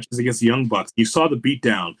last match is against the Young Bucks, you saw the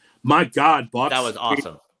beatdown. My God, Bucks. That was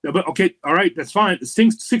awesome. But okay, all right, that's fine.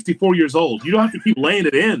 Sting's 64 years old. You don't have to keep laying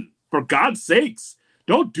it in. For God's sakes,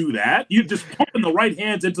 don't do that. You just pumping the right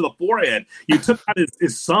hands into the forehead. You took out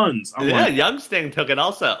his sons. Young Sting took it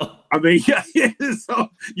also. I mean, yeah. So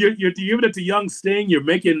you're giving it to young Sting. You're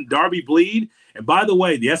making Darby bleed. And by the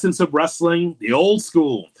way, the essence of wrestling, the old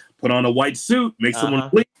school, put on a white suit, make someone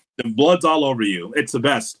bleed, and blood's all over you. It's the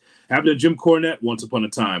best. Happened to Jim Cornette once upon a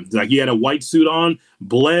time. It's like he had a white suit on,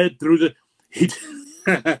 bled through the...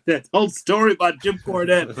 That whole story about Jim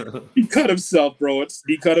Cornette. He cut himself, bro.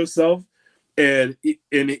 He cut himself. And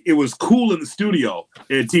it was cool in the studio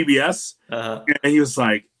at TBS. And he was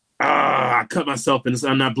like, I cut myself and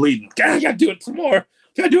I'm not bleeding. I gotta do it some more.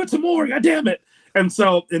 God damn it.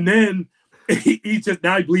 And then he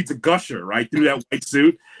bleeds a gusher right through that white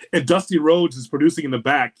suit. And Dusty Rhodes is producing in the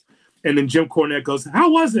back. And then Jim Cornette goes, how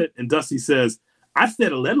was it? And Dusty says, I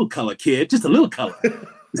said a little color, kid, just a little color.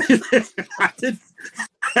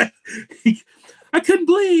 I couldn't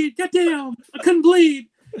bleed. Goddamn, I couldn't bleed.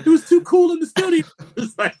 It was too cool in the studio.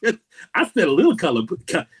 It's like, I said a little color,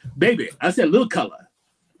 baby. I said a little color,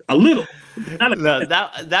 a little. No,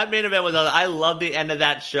 that main event was. I love the end of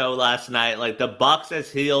that show last night. Like the Bucks as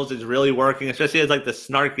heels is really working, especially as like the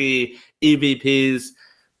snarky EVPs.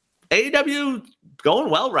 AEW going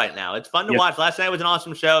well right now. It's fun to watch. Last night was an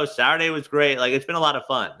awesome show. Saturday was great. Like it's been a lot of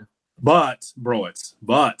fun. But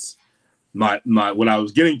my what I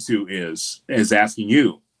was getting to is asking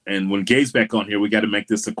you, and when Gay's back on here, we got to make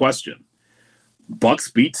this a question. Bucks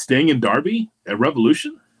beat Sting and Darby at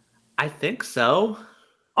Revolution? I think so.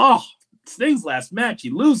 Oh, Sting's last match, he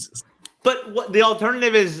loses. But what the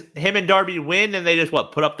alternative is him and Darby win and they just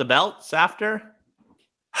put up the belts after?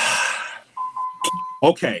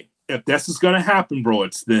 Okay, if this is going to happen, bro,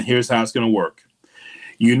 then here's how it's going to work.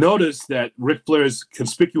 You notice that Ric Flair is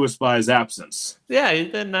conspicuous by his absence. Yeah,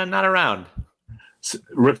 he's been not around.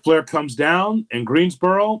 Ric Flair comes down in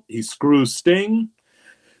Greensboro. He screws Sting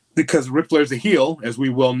because Ric Flair's a heel, as we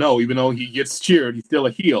well know. Even though he gets cheered, he's still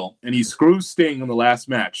a heel. And he screws Sting in the last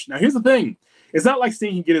match. Now, here's the thing. It's not like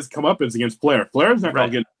Sting can get his comeuppance against Flair. Flair's not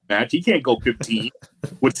going to get a match. He can't go 15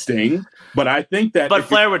 with Sting. But I think that... But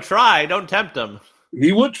Flair would try. Don't tempt him.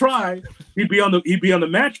 He would try. He'd be on the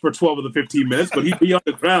match for 12 of the 15 minutes, but he'd be on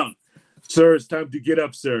the ground. Sir, it's time to get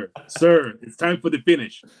up, sir. Sir, it's time for the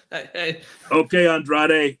finish. Okay,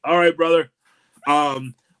 Andrade. All right, brother.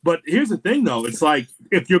 But here's the thing, though. It's like,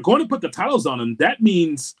 if you're going to put the titles on him, that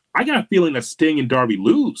means I got a feeling that Sting and Darby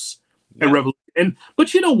lose at Revolution.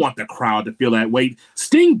 But you don't want the crowd to feel that way.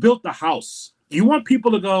 Sting built the house. You want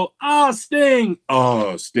people to go, Sting.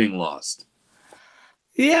 Oh, Sting lost.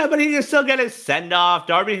 Yeah, but he can still get his send-off.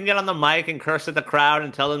 Darby can get on the mic and curse at the crowd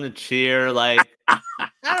and tell them to cheer. Like, I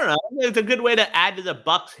don't know. It's a good way to add to the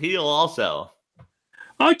Bucks heel also.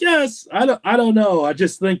 I guess. I don't know. I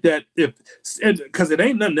just think that because it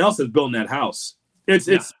ain't nothing else that's building that house.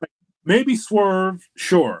 It's maybe Swerve,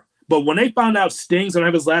 sure. But when they found out Sting's going to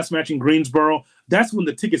have his last match in Greensboro, that's when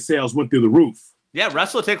the ticket sales went through the roof. Yeah,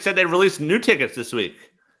 WrestleTix said they released new tickets this week.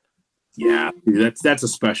 Yeah, that's a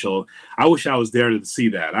special. I wish I was there to see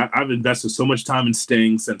that. I've invested so much time in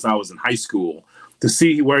Sting since I was in high school. To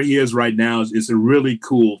see where he is right now is really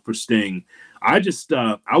cool for Sting. I just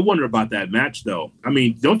I wonder about that match, though. I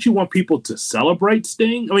mean, don't you want people to celebrate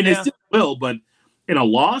Sting? I mean, they still will, but in a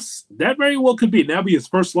loss, that very well could be. That'd be his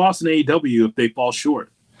first loss in AEW if they fall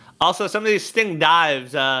short. Also, some of these Sting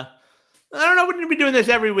dives, I don't know, wouldn't you be doing this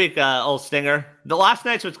every week, old Stinger? The last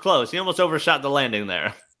night's was close. He almost overshot the landing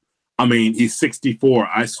there. I mean, he's 64.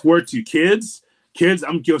 I swear to you, kids,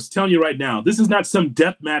 I'm just telling you right now, this is not some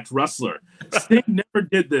deathmatch wrestler. Sting never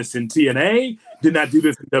did this in TNA, did not do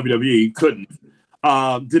this in WWE, he couldn't.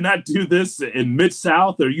 Did not do this in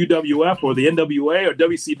Mid-South or UWF or the NWA or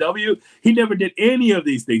WCW. He never did any of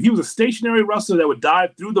these things. He was a stationary wrestler that would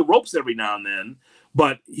dive through the ropes every now and then,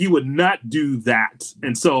 but he would not do that.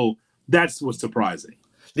 And so that's what's surprising.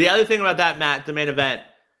 The other thing about that, Matt, the main event,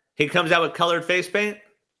 he comes out with colored face paint?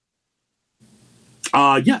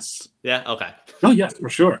 Yes. Yeah, okay. Oh, yes, for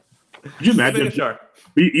sure. Could you imagine? Sure.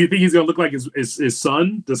 You think he's gonna look like his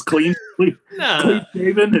son, just clean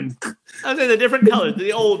shaven and? I was saying the different colors,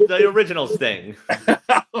 the original Sting.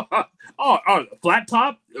 oh, flat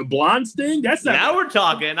top, blonde Sting. That's not. Now we're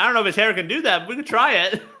talking. I don't know if his hair can do that, but we could try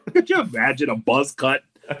it. Could you imagine a buzz cut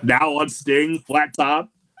now on Sting, flat top?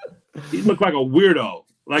 He looked like a weirdo,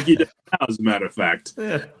 like he did now, as a matter of fact.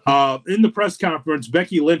 Yeah. In the press conference,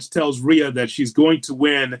 Becky Lynch tells Rhea that she's going to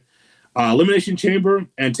win Elimination Chamber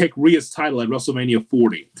and take Rhea's title at WrestleMania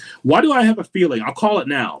 40. Why do I have a feeling? I'll call it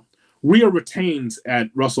now. Rhea retains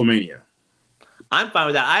at WrestleMania. I'm fine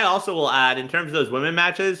with that. I also will add, in terms of those women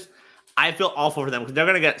matches, I feel awful for them because they're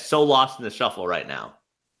going to get so lost in the shuffle right now.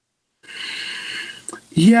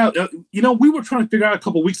 Yeah, we were trying to figure out a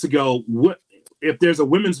couple weeks ago if there's a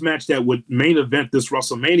women's match that would main event this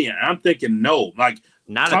WrestleMania. I'm thinking no.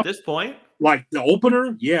 Not at this point. Like the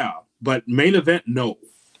opener, yeah, but main event, no.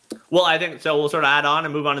 Well, I think so. We'll sort of add on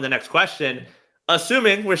and move on to the next question.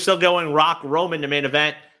 Assuming we're still going Rock Roman to main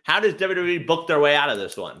event, how does WWE book their way out of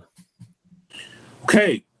this one?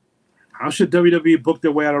 Okay. How should WWE book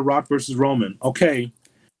their way out of Rock versus Roman? Okay.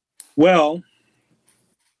 Well,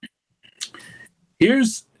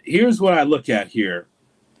 here's what I look at here.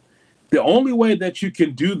 The only way that you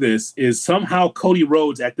can do this is somehow Cody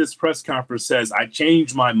Rhodes at this press conference says, I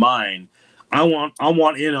changed my mind. I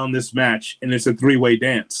want in on this match, and it's a three-way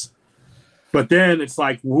dance. But then it's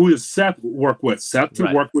like, who does Seth work with? Seth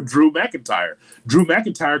could work with Drew McIntyre. Drew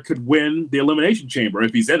McIntyre could win the Elimination Chamber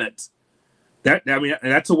if he's in it.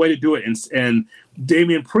 That's a way to do it. And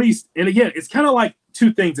Damian Priest, and again, it's kind of like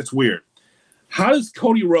two things that's weird. How does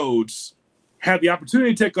Cody Rhodes have the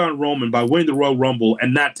opportunity to take on Roman by winning the Royal Rumble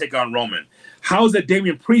and not take on Roman? How is that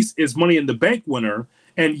Damian Priest is Money in the Bank winner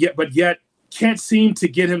and yet can't seem to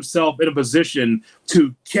get himself in a position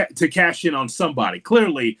to cash in on somebody?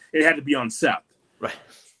 Clearly, it had to be on Seth. Right.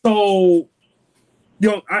 So,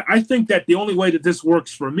 I think that the only way that this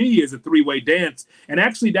works for me is a three-way dance. And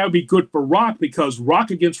actually, that would be good for Rock because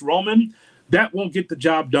Rock against Roman, that won't get the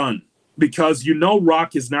job done because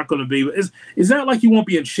Rock is not going to be – it's not like he won't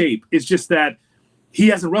be in shape. It's just that he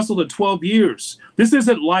hasn't wrestled in 12 years. This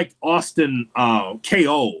isn't like Austin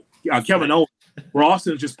KO, Kevin Owens, where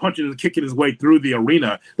Austin is just punching and kicking his way through the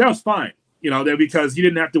arena. That was fine, because he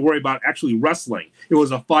didn't have to worry about actually wrestling. It was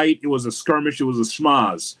a fight. It was a skirmish. It was a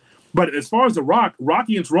schmoz. But as far as the Rock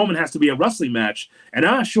against Roman has to be a wrestling match, and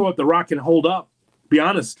I'm not sure if the Rock can hold up, be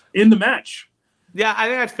honest, in the match. Yeah, I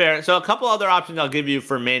think that's fair. So a couple other options I'll give you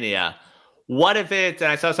for Mania. What if it's, and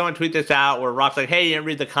I saw someone tweet this out, where Rock's like, hey, you didn't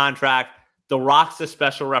read the contract. The Rock's the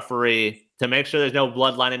special referee to make sure there's no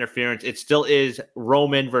bloodline interference. It still is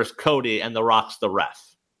Roman versus Cody, and the Rock's the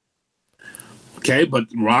ref. Okay, but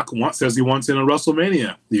Rock says he wants in a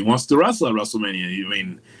WrestleMania. He wants to wrestle at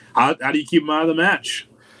WrestleMania. How do you keep him out of the match?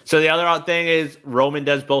 So the other thing is Roman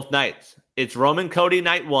does both nights. It's Roman Cody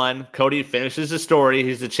night 1. Cody finishes the story.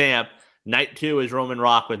 He's the champ. Night 2 is Roman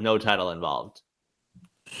Rock with no title involved.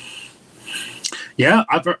 Yeah,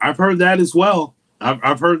 I've heard that as well.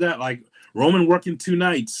 I've heard that, like Roman working 2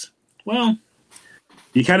 nights. Well,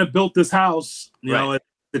 he kind of built this house, as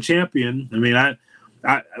the champion.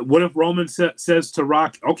 What if Roman says to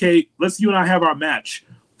Rock, okay, let's you and I have our match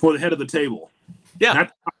for the head of the table. Yeah.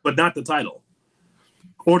 But not the title.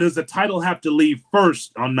 Or does the title have to leave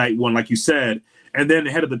first on night 1, like you said, and then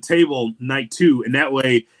the head of the table night 2? And that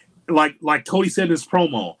way, like Cody said in his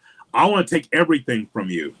promo, I want to take everything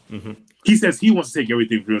from you. Mm-hmm. He says he wants to take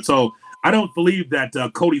everything from you. So I don't believe that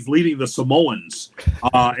Cody's leading the Samoans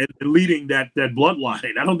and leading that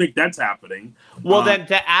bloodline. I don't think that's happening. Well, then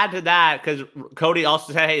to add to that, because Cody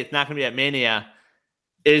also said, hey, it's not going to be at Mania.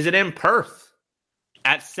 Is it in Perth?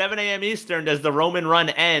 At 7 a.m. Eastern, does the Roman run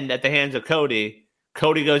end at the hands of Cody?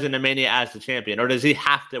 Cody goes into Mania as the champion, or does he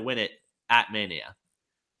have to win it at Mania?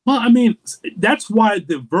 Well, that's why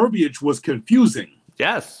the verbiage was confusing.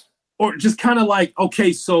 Yes. Or just kind of like,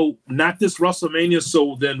 okay, so not this WrestleMania,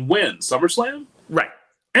 so then when? SummerSlam? Right.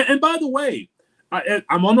 And by the way,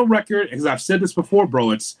 I'm on the record, because I've said this before,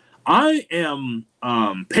 bro, I am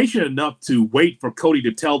patient enough to wait for Cody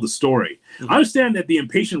to tell the story. Mm-hmm. I understand that the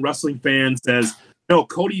impatient wrestling fan says, no,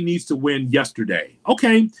 Cody needs to win yesterday.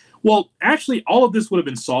 Okay. Well, actually, all of this would have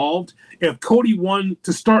been solved if Cody won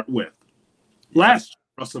to start with last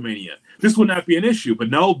WrestleMania. This would not be an issue.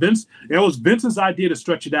 But no, it was Vince's idea to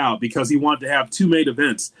stretch it out because he wanted to have 2 main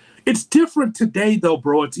events. It's different today, though,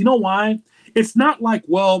 bro. You know why? It's not like,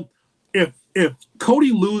 well, if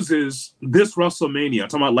Cody loses this WrestleMania, I'm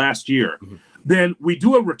talking about last year, then we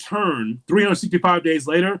do a return 365 days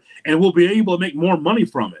later, and we'll be able to make more money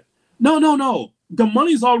from it. No. The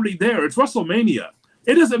money's already there. It's WrestleMania.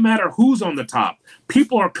 It doesn't matter who's on the top.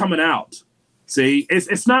 People are coming out. See,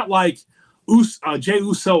 it's not like Jey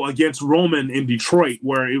Uso against Roman in Detroit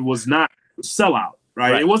where it was not sellout,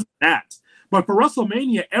 right? It wasn't that. But for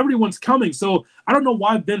WrestleMania, everyone's coming. So I don't know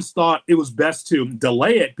why Vince thought it was best to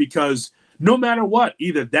delay it, because no matter what,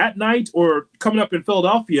 either that night or coming up in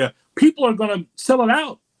Philadelphia, people are going to sell it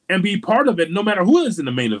out and be part of it no matter who is in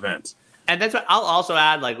the main event. And that's what I'll also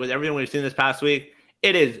add, like with everything we've seen this past week,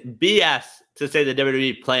 it is BS to say the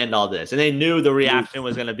WWE planned all this. And they knew the reaction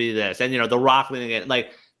was going to be this. And, The Rock leading it.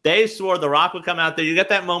 Like, they swore The Rock would come out there. You get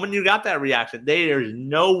that moment, you got that reaction. There's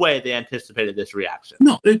no way they anticipated this reaction.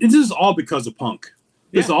 No, this is all because of Punk.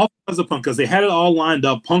 It's all because of Punk, because they had it all lined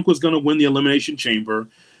up. Punk was going to win the Elimination Chamber.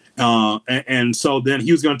 And so then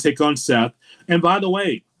he was going to take on Seth. And by the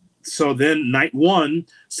way, so then night one,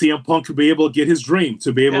 CM Punk could be able to get his dream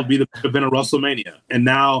to be able to be the event of WrestleMania. And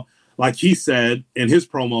now, like he said in his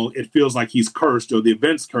promo, it feels like he's cursed, or the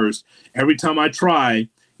event's cursed. Every time I try,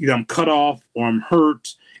 either I'm cut off or I'm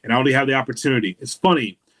hurt, and I only have the opportunity. It's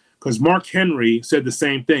funny because Mark Henry said the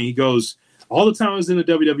same thing. He goes, all the time I was in the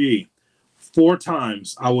WWE, 4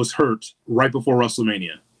 times I was hurt right before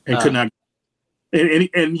WrestleMania and could not.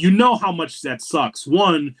 And you know how much that sucks.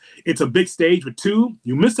 1, it's a big stage, but 2,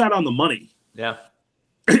 you miss out on the money. Yeah.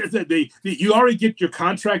 You already get your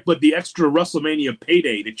contract, but the extra WrestleMania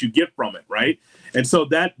payday that you get from it, right? And so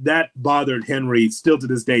that bothered Henry still to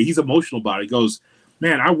this day. He's emotional about it. He goes,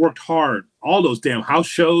 man, I worked hard, all those damn house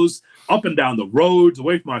shows, up and down the roads,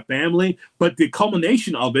 away from my family. But the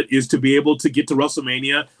culmination of it is to be able to get to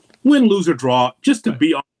WrestleMania, win, lose, or draw, just to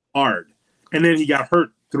be hard. And then he got hurt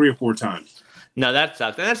 3 or 4 times. No, that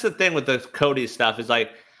sucks. And that's the thing with the Cody stuff is,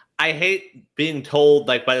 like, I hate being told,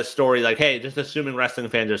 like, by the story, like, hey, just assuming wrestling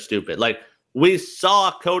fans are stupid. Like, we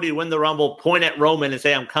saw Cody win the Rumble, point at Roman and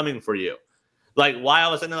say, I'm coming for you. Like, why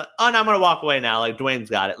all of a sudden, like, oh, no, I'm going to walk away now. Like, Dwayne's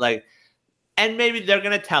got it. Like, and maybe they're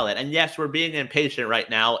going to tell it. And yes, we're being impatient right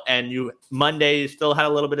now. And Monday, you still had a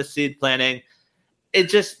little bit of seed planning. It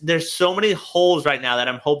just, there's so many holes right now that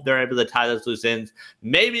I'm hope they're able to tie those loose ends.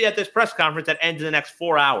 Maybe at this press conference that ends in the next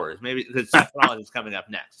 4 hours. Maybe because Seth Rollins is coming up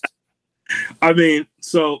next. I mean,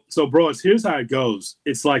 so bros, here's how it goes.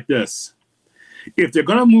 It's like this. If they're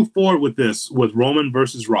going to move forward with this, with Roman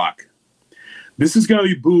versus Rock, this is going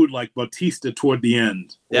to be booed like Batista toward the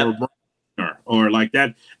end. Or like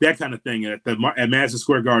that kind of thing at Madison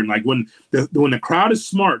Square Garden. Like when the crowd is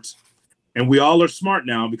smart, and we all are smart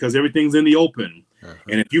now because everything's in the open.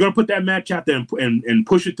 And if you're going to put that match out there and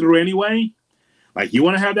push it through anyway, like you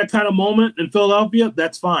want to have that kind of moment in Philadelphia,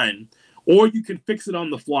 that's fine. Or you can fix it on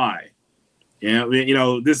the fly. Yeah,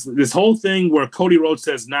 this whole thing where Cody Rhodes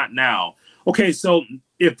says not now. Okay, so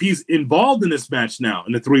if he's involved in this match now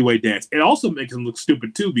in the 3-way dance, it also makes him look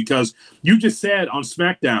stupid too, because you just said on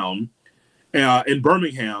SmackDown in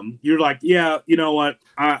Birmingham, you're like, yeah, you know what?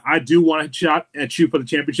 I do want a shot at you for the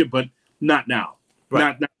championship, but not now.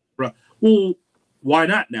 Right. Not now. Well, why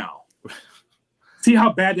not now? See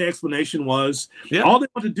how bad the explanation was? Yeah. All they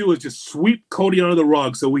want to do is just sweep Cody under the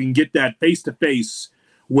rug so we can get that face-to-face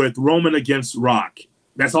with Roman against Rock.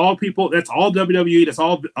 That's all people. That's all WWE. That's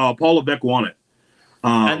all Paul Levesque wanted.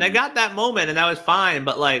 And they got that moment, and that was fine.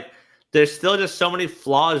 But, like, there's still just so many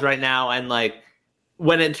flaws right now. And, like,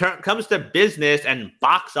 when it comes to business and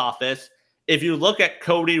box office, if you look at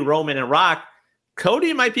Cody, Roman, and Rock,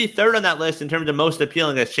 Cody might be third on that list in terms of most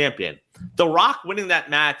appealing as champion. The Rock winning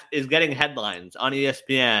that match is getting headlines on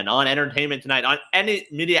ESPN, on Entertainment Tonight, on any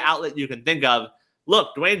media outlet you can think of.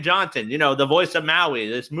 Look, Dwayne Johnson, the voice of Maui,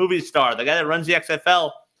 this movie star, the guy that runs the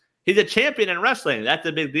XFL, he's a champion in wrestling. That's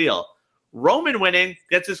a big deal. Roman winning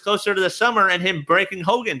gets us closer to the summer and him breaking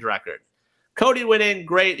Hogan's record. Cody winning,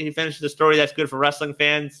 great. He finished the story. That's good for wrestling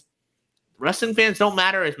fans. Wrestling fans don't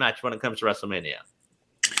matter as much when it comes to WrestleMania.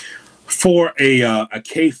 For a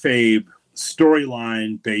kayfabe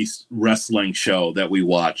storyline-based wrestling show that we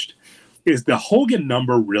watched, is the Hogan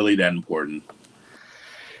number really that important?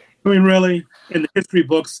 I mean, really? In the history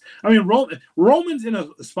books? I mean, Roman's in a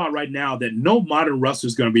spot right now that no modern wrestler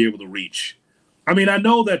is going to be able to reach. I mean, I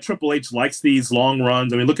know that Triple H likes these long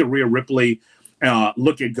runs. I mean, look at Rhea Ripley.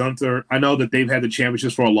 Look at Gunther. I know that they've had the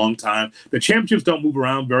championships for a long time. The championships don't move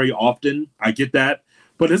around very often. I get that.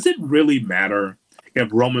 But does it really matter if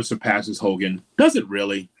Roman surpasses Hogan? Does it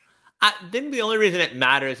really? I think the only reason it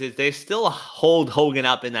matters is they still hold Hogan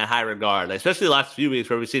up in that high regard, especially the last few weeks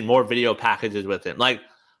where we've seen more video packages with him. Like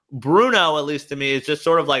Bruno, at least to me, is just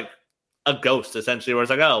sort of like a ghost, essentially, where it's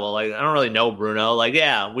like, oh, well, like, I don't really know Bruno. Like,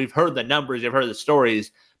 yeah, we've heard the numbers, you've heard the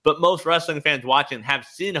stories, but most wrestling fans watching have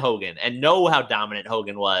seen Hogan and know how dominant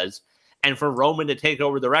Hogan was. And for Roman to take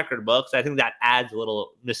over the record books, I think that adds a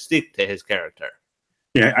little mystique to his character.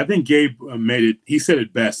 Yeah, I think Gabe made it. He said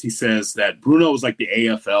it best. He says that Bruno was like the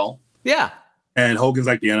AFL. Yeah. And Hogan's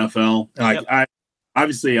like the NFL. Like Yep.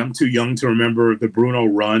 Obviously I'm too young to remember the Bruno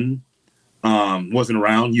run. Wasn't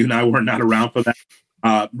around. You and I were not around for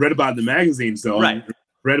that. Read about it in the magazines though. Right.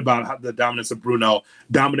 Read about how the dominance of Bruno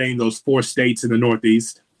dominating those 4 states in the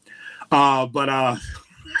Northeast. But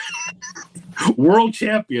world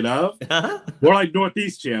champion, huh? More like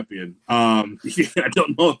Northeast champion. I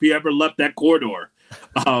don't know if he ever left that corridor.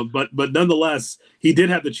 But nonetheless, he did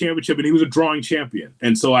have the championship and he was a drawing champion.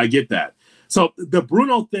 And so I get that. So the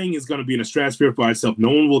Bruno thing is going to be in a stratosphere by itself. No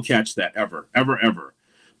one will catch that ever, ever, ever.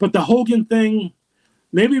 But the Hogan thing,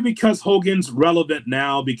 maybe because Hogan's relevant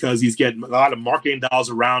now because he's getting a lot of marketing dollars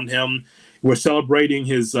around him. We're celebrating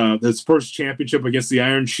his first championship against the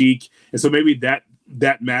Iron Sheik. And so maybe that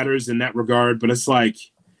matters in that regard. But it's like,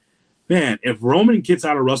 man, if Roman gets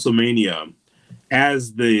out of WrestleMania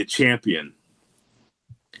as the champion,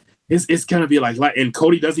 it's going to be like, and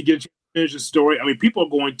Cody doesn't get a chance to finish the story. I mean, people are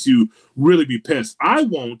going to really be pissed. I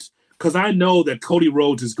won't, because I know that Cody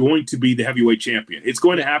Rhodes is going to be the heavyweight champion. It's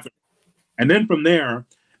going to happen. And then from there,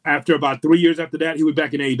 after about 3 years after that, he was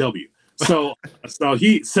back in AEW. So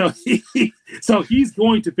he's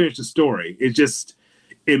going to finish the story.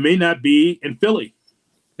 It may not be in Philly.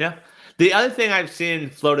 Yeah. The other thing I've seen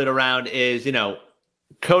floated around is,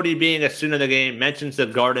 Cody being a student of the game, mentions the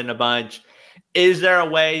Garden a bunch. Is there a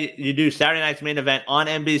way you do Saturday night's main event on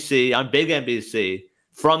NBC, on big NBC,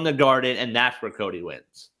 from the Garden, and that's where Cody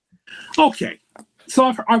wins? Okay.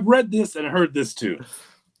 So I've read this and heard this too.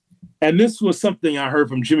 And this was something I heard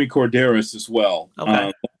from Jimmy Corderas as well.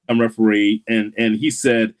 Okay. Referee. And he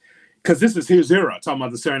said, because this is his era, talking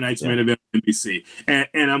about the Saturday night's main event on NBC.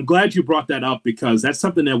 And I'm glad you brought that up because that's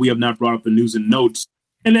something that we have not brought up in news and notes.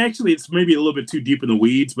 And actually, it's maybe a little bit too deep in the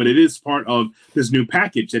weeds, but it is part of this new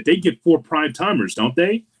package that they get 4 prime timers, don't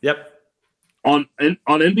they? Yep. On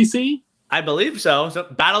NBC? I believe so. So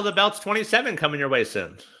Battle of the Belts 27 coming your way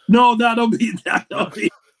soon. No, that'll be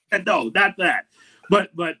no, not that.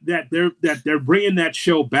 But that they're bringing that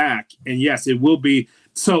show back, and yes, it will be.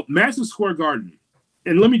 So Madison Square Garden,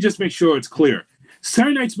 and let me just make sure it's clear.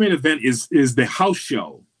 Saturday night's main event is the house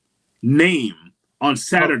show name on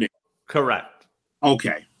Saturday. Correct.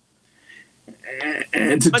 Okay.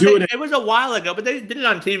 And it was a while ago, but they did it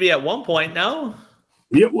on TV at one point, no?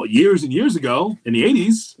 Yeah, well, years and years ago in the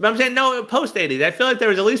 80s. But I'm saying, no, post-80s. I feel like there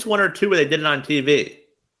was at least 1 or 2 where they did it on TV.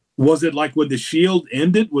 Was it like when The Shield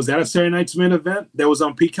ended? Was that a Saturday night's main event that was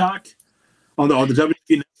on Peacock? On the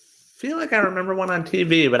WWE? I feel like I remember one on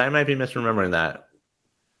TV, but I might be misremembering that.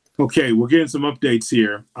 Okay, we're getting some updates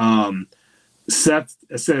here. Seth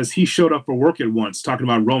says he showed up for work at once, talking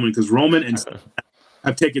about Roman, because Roman and Seth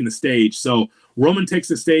have taken the stage. So Roman takes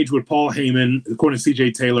the stage with Paul Heyman, according to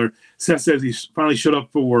CJ Taylor. Seth says he finally showed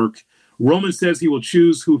up for work. Roman says he will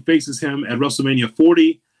choose who faces him at WrestleMania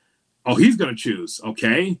 40. Oh, he's going to choose.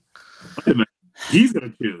 Okay. Wait a minute. He's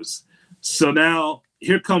going to choose. So now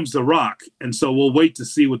here comes The Rock. And so we'll wait to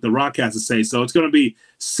see what The Rock has to say. So it's going to be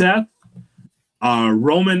Seth,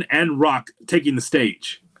 Roman, and Rock taking the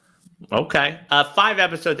stage. Okay. 5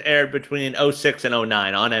 episodes aired between 06 and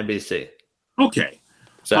 09 on NBC. Okay.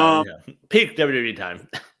 So, peak WWE time.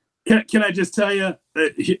 Can I just tell you,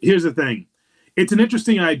 here's the thing. It's an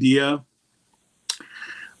interesting idea,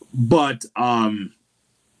 but I'm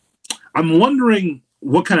wondering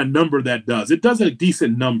what kind of number that does. It does a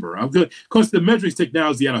decent number. I'm good. Of course, the measuring stick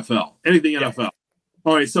now is the NFL. Anything NFL.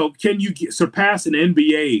 All right, so can you surpass an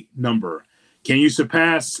NBA number? Can you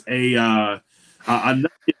surpass that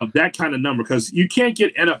kind of number? Because you can't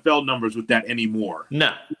get NFL numbers with that anymore.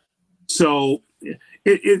 No. So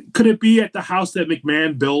could it be at the house that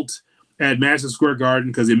McMahon built at Madison Square Garden?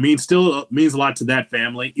 Because it means a lot to that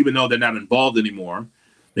family, even though they're not involved anymore.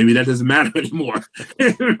 Maybe that doesn't matter anymore,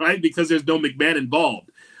 right? Because there's no McMahon involved.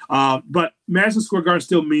 But Madison Square Garden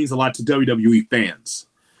still means a lot to WWE fans.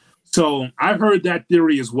 So I've heard that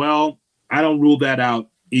theory as well. I don't rule that out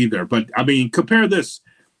either. But, I mean, compare this.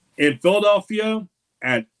 In Philadelphia,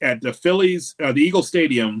 at the Phillies, the Eagle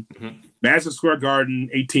Stadium, Madison Square Garden,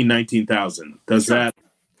 19,000. Does that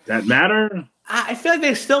matter? I feel like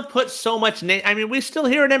they still put so much name. I mean, we still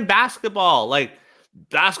hear it in basketball. Like,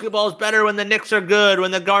 basketball is better when the Knicks are good,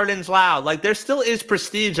 when the Garden's loud. Like, there still is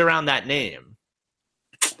prestige around that name.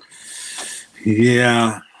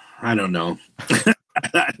 Yeah, I don't know.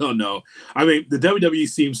 I don't know. I mean, the WWE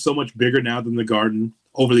seems so much bigger now than the Garden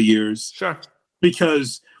over the years. Sure.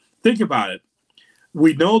 Because think about it.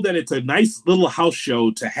 We know that it's a nice little house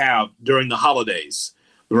show to have during the holidays.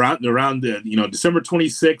 Around the December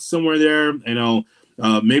 26th, somewhere there,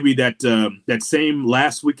 Maybe that same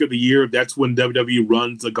last week of the year, that's when WWE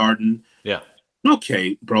runs the Garden. Yeah.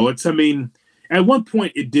 Okay, bro. At one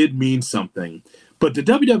point it did mean something, but the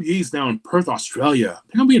WWE is now in Perth, Australia.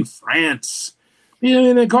 They're gonna be in France.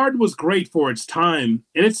 The Garden was great for its time,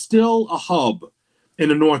 and it's still a hub in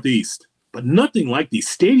the Northeast, but nothing like these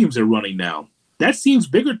stadiums are running now. That seems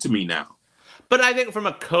bigger to me now. But I think from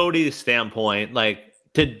a Cody standpoint, like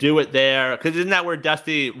to do it there, because isn't that where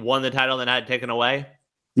Dusty won the title and then had it taken away?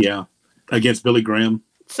 Yeah, against Billy Graham.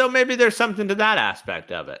 So maybe there's something to that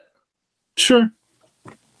aspect of it. Sure.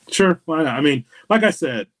 Why not? I mean, like I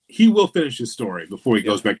said, he will finish his story before he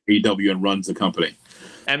goes back to AEW and runs the company.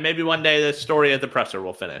 And maybe one day the story at the presser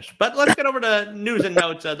will finish. But let's get over to news and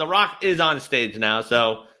notes. The Rock is on stage now,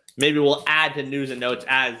 so maybe we'll add to news and notes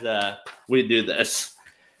as we do this.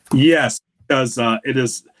 Yes, because by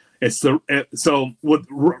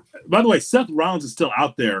the way, Seth Rollins is still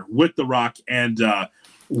out there with The Rock and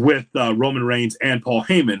with Roman Reigns and Paul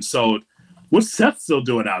Heyman. So what's Seth still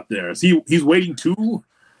doing out there? He's waiting too?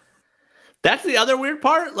 That's the other weird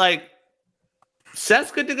part. Like,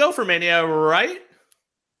 Seth's good to go for Mania, right?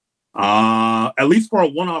 At least for a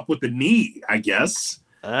one-off with the knee, I guess.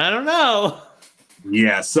 I don't know.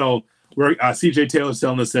 Yeah, so we're CJ Taylor's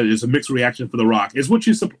telling us that it's a mixed reaction for The Rock. It's what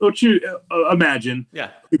you imagine. Yeah.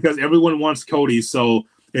 Because everyone wants Cody, so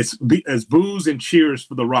it's boos and cheers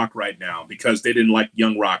for The Rock right now because they didn't like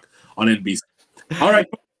Young Rock on NBC. All right,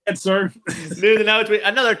 go ahead, sir. News and notes.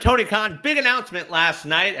 Another Tony Khan big announcement last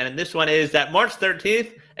night, and this one is that March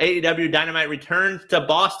 13th, AEW Dynamite returns to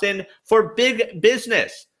Boston for big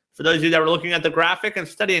business. For those of you that were looking at the graphic and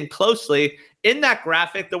studying closely, in that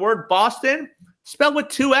graphic, the word Boston spelled with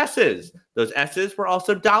 2 S's. Those S's were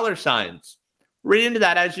also dollar signs. Read into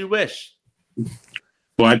that as you wish.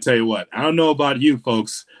 Well, I tell you what, I don't know about you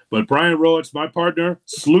folks, but Brian Rhodes, my partner,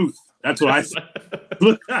 sleuth. That's what I say.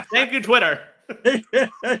 Thank you, Twitter.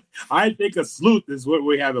 I think a sleuth is what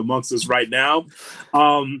we have amongst us right now.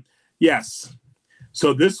 Yes.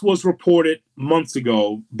 So this was reported months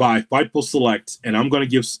ago by Fightful Select, and I'm going to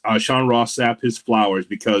give Sean Ross Sapp his flowers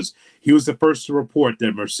because he was the first to report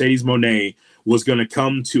that Mercedes Moné was going to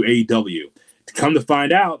come to AEW. To come to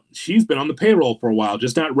find out, she's been on the payroll for a while,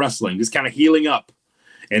 just not wrestling, just kind of healing up.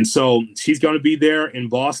 And so she's going to be there in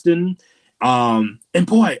Boston. And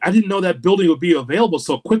boy, I didn't know that building would be available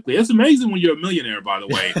so quickly. It's amazing when you're a millionaire, by the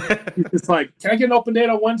way. It's like, can I get an open date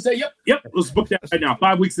on Wednesday? Yep. Let's book that right now,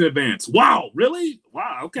 5 weeks in advance. Wow, really?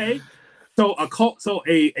 Wow, okay. So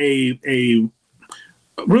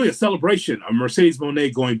really a celebration of Mercedes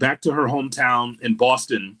Moné going back to her hometown in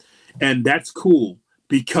Boston, and that's cool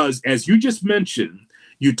because, as you just mentioned,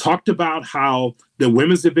 you talked about how the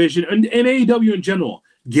women's division and AEW in general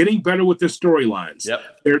getting better with their storylines.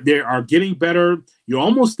 Yep. They are getting better. You're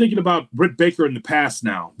almost thinking about Britt Baker in the past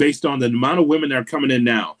now, based on the amount of women that are coming in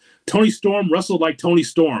now. Toni Storm wrestled like Toni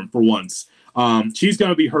Storm for once. She's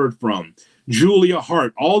going to be heard from. Julia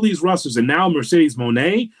Hart, all these wrestlers, and now Mercedes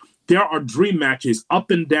Moné. There are dream matches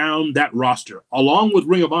up and down that roster, along with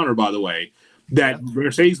Ring of Honor, by the way, that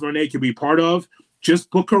Mercedes Moné can be part of.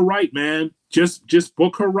 Just book her right, man. Just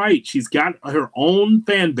book her right. She's got her own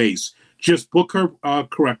fan base. Just book her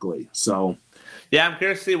correctly. So, yeah, I'm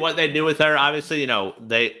curious to see what they do with her. Obviously,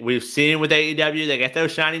 we've seen with AEW, they get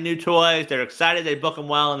those shiny new toys. They're excited. They book them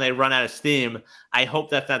well, and they run out of steam. I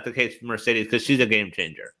hope that's not the case for Mercedes because she's a game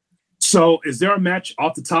changer. So, is there a match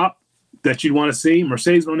off the top that you'd want to see?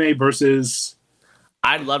 Mercedes Moné versus?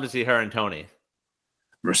 I'd love to see her and Tony.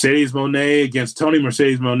 Mercedes Moné against Tony.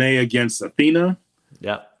 Mercedes Moné against Athena.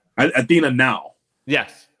 Yep. Athena now.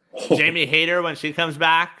 Yes. Jamie Hayter when she comes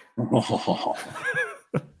back.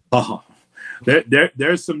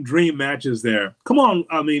 There's some dream matches there. Come on,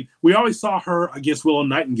 I mean, we always saw her against Willow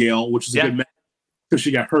Nightingale, which is a good match because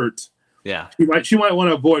she got hurt. Yeah, she might want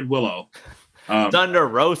to avoid Willow. Thunder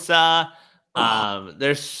Rosa.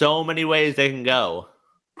 There's so many ways they can go.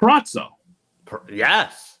 Perazzo.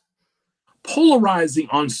 Yes. Polarizing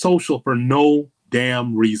on social for no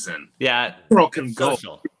damn reason. Yeah, girl can go.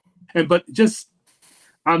 Social.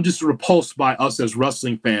 I'm just repulsed by us as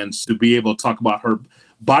wrestling fans to be able to talk about her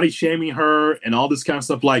body shaming her and all this kind of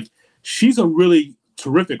stuff. Like, she's a really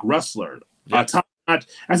terrific wrestler. Yeah.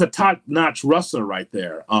 That's a top-notch wrestler right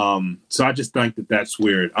there. So I just think that that's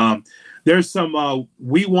weird. There's some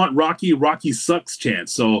we want Rocky sucks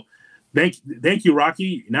chants. So thank you,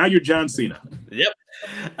 Rocky. Now you're John Cena. Yep.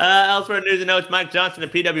 Elsewhere news and notes, Mike Johnson, a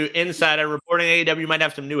PW insider, reporting AEW might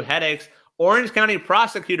have some new headaches. Orange County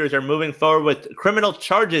prosecutors are moving forward with criminal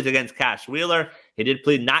charges against Cash Wheeler. He did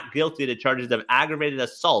plead not guilty to charges of aggravated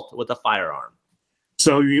assault with a firearm.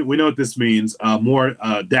 So we know what this means. More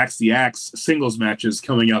Dax the Axe singles matches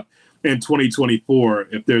coming up in 2024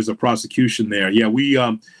 if there's a prosecution there. Yeah, we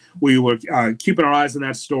were keeping our eyes on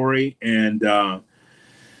that story, and did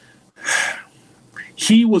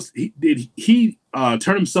he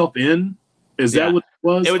turn himself in? Is that what it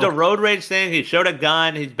was? It was a road rage thing. He showed a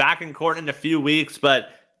gun. He's back in court in a few weeks, but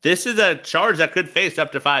this is a charge that could face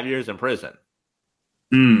up to 5 years in prison.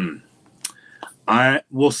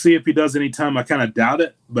 We'll see if he does any time. I kind of doubt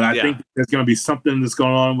it, but I think there's going to be something that's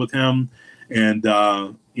going on with him. And,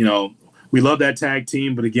 we love that tag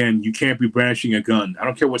team, but again, you can't be brandishing a gun. I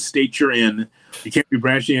don't care what state you're in. You can't be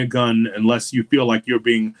brandishing a gun unless you feel like you're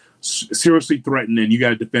being seriously threatened and you got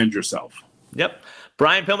to defend yourself. Yep.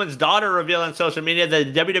 Brian Pillman's daughter revealed on social media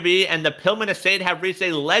that the WWE and the Pillman estate have reached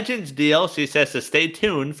a Legends deal. She says to stay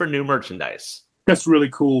tuned for new merchandise. That's really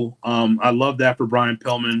cool. I love that for Brian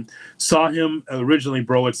Pillman. Saw him originally,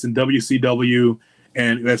 bro. It's in WCW,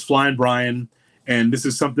 and that's Flying Brian. And this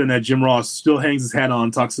is something that Jim Ross still hangs his hat on,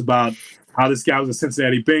 talks about how this guy was a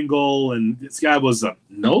Cincinnati Bengal, and this guy was a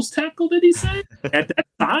nose tackle, did he say? At that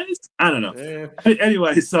size? I don't know.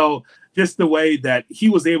 Anyway, so just the way that he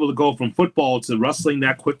was able to go from football to wrestling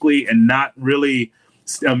that quickly and not really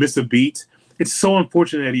miss a beat. It's so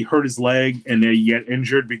unfortunate that he hurt his leg and that he get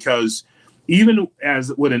injured, because even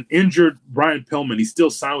as with an injured Brian Pillman, he still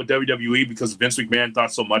signed with WWE because Vince McMahon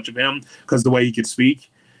thought so much of him because of the way he could speak.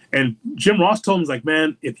 And Jim Ross told him, like,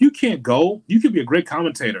 man, if you can't go, you could be a great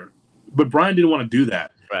commentator. But Brian didn't want to do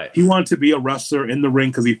that. Right. He wanted to be a wrestler in the ring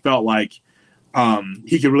because he felt like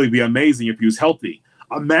he could really be amazing if he was healthy.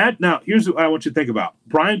 Now, here's what I want you to think about.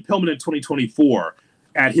 Brian Pillman in 2024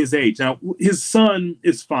 at his age. Now, his son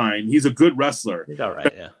is fine. He's a good wrestler. He's all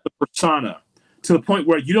right, yeah. The persona, to the point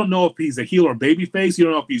where you don't know if he's a heel or babyface. You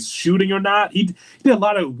don't know if he's shooting or not. He did a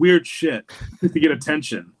lot of weird shit to get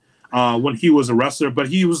attention when he was a wrestler, but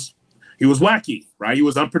he was wacky, right? He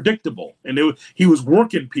was unpredictable, and he was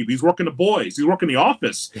working people. He's working the boys. He's working the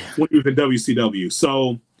office when he was in WCW.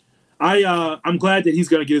 So I'm glad that he's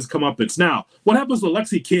going to get his comeuppance. Now, what happens with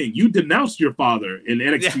Lexi King? You denounced your father in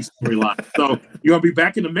NXT storyline, so you're going to be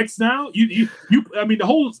back in the mix now. I mean, the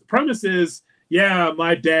whole premise is, yeah,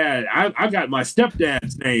 my dad. I got my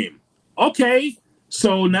stepdad's name. Okay,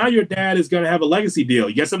 so now your dad is going to have a legacy deal.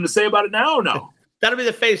 You got something to say about it now or no? That'll be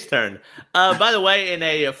the face turn. By the way, in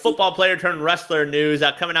a football player turned wrestler news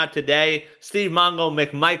coming out today, Steve Mongo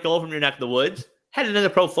McMichael from your neck of the woods headed into the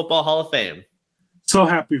Pro Football Hall of Fame. So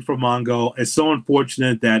happy for Mongo. It's so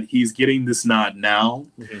unfortunate that he's getting this nod now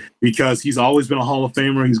because he's always been a Hall of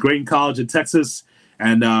Famer. He's great in college in Texas,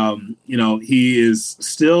 and he is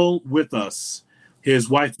still with us. His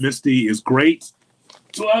wife Misty is great.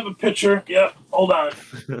 Do I have a picture? Yeah. Hold on.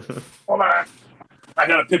 I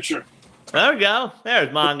got a picture. There we go. There's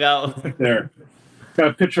Mongo. Right there. Got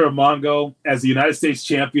a picture of Mongo as the United States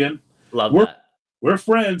champion. Love that. We're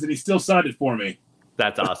friends, and he still signed it for me.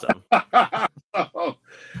 That's awesome.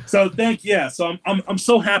 So So I'm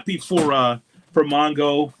so happy for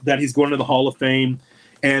Mongo that he's going to the Hall of Fame,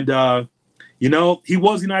 and he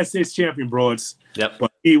was United States champion, bro.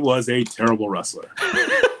 But he was a terrible wrestler.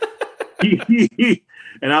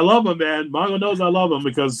 And I love him, man. Mongo knows I love him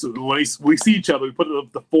because when we see each other, we put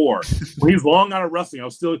up the 4. When he's long out of wrestling,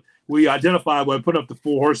 we identify by putting up the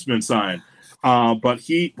 4 horsemen sign. But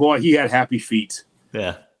he had happy feet.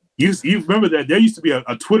 Yeah. You remember that there used to be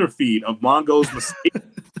a Twitter feed of Mongo's mistake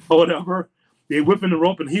or whatever. They whip in the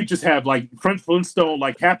rope and he just have like French Flintstone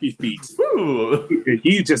like happy feet.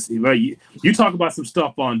 He just you talk about some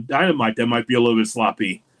stuff on Dynamite that might be a little bit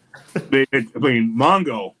sloppy. I mean,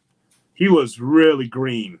 Mongo. He was really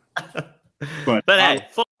green. But hey,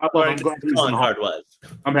 I'm glad he's in the hard was.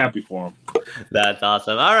 I'm happy for him. That's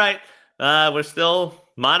awesome. All right. We're still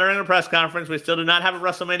monitoring a press conference. We still do not have a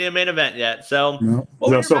WrestleMania main event yet. So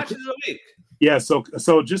what were your matches of the week? Yeah, so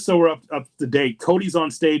just so we're up to date, Cody's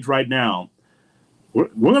on stage right now. We're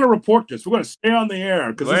going to report this. We're going to stay on the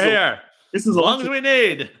air because we're here. This is as long as we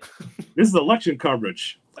need. This is election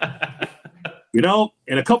coverage. In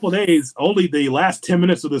a couple of days, only the last 10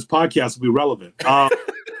 minutes of this podcast will be relevant.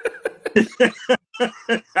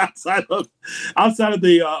 Outside of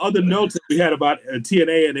the other notes that we had about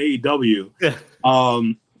TNA and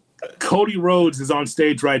AEW, Cody Rhodes is on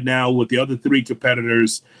stage right now with the other 3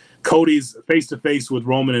 competitors. Cody's face-to-face with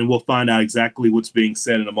Roman, and we'll find out exactly what's being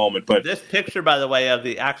said in a moment. But this picture, by the way, of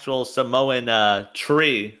the actual Samoan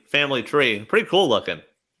family tree, pretty cool looking.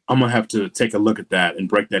 I'm gonna have to take a look at that and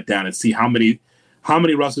break that down and see how many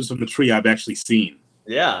wrestlers from the tree I've actually seen.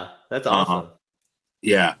 Yeah, that's awesome.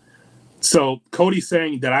 Yeah. So Cody's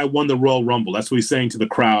saying that I won the Royal Rumble. That's what he's saying to the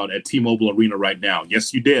crowd at T-Mobile Arena right now.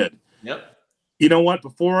 Yes, you did. Yep. You know what?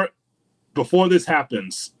 Before this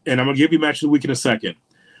happens, and I'm going to give you match of the week in a second,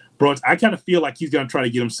 bro, I kind of feel like he's going to try to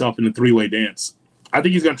get himself in a three-way dance. I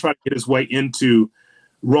think he's going to try to get his way into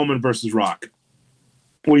Roman versus Rock.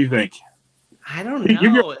 What do you think? I don't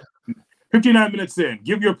know. 59 minutes in.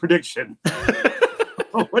 Give your prediction. I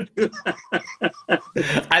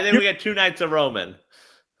think we get 2 nights of Roman.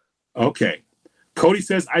 Okay. Cody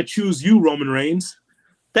says, I choose you, Roman Reigns.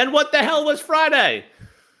 Then what the hell was Friday?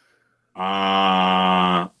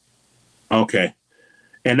 Okay.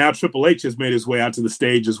 And now Triple H has made his way out to the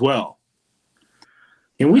stage as well.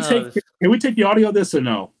 Can we take the audio of this or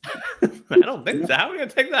no? I don't think so. How are we going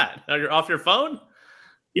to take that? You're off your phone?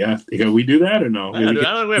 Yeah. Can we do that or no? I don't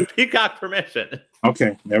think we have Peacock permission.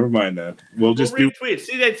 Okay. Never mind that. We'll just retweet.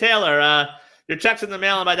 CJ Taylor, your check's in the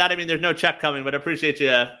mail, and by that I mean there's no check coming, but I appreciate you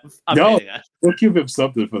updating us. We'll give him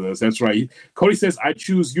something for this. That's right. Cody says, I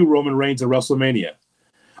choose you, Roman Reigns, at WrestleMania.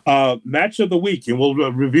 Match of the week, and we'll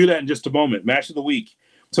review that in just a moment. Match of the week.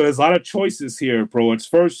 So there's a lot of choices here, bro. It's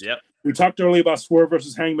first, we talked earlier about Swerve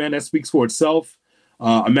versus Hangman. That speaks for itself.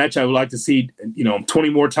 A match I would like to see, 20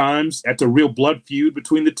 more times. That's a real blood feud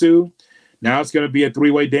between the two. Now it's going to be a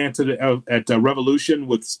three-way dance at Revolution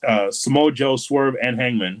with Samoa Joe, Swerve, and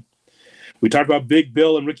Hangman. We talked about Big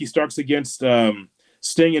Bill and Ricky Starks against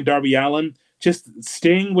Sting and Darby Allin. Just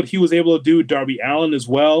Sting, what he was able to do, Darby Allin as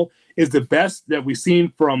well, is the best that we've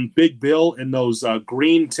seen from Big Bill in those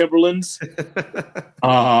green Timberlands,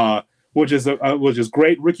 which is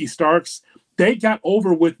great. Ricky Starks, they got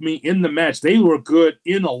over with me in the match. They were good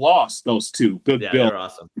in a loss, those two. Bill, they're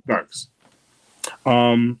awesome. Starks.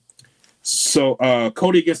 So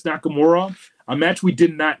Cody against Nakamura, a match we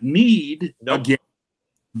did not need again,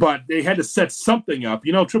 but they had to set something up.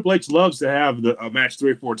 Triple H loves to have a match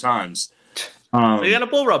 3 or 4 times. They got a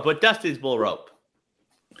bull rope with Dusty's bull rope.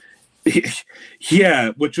 Yeah,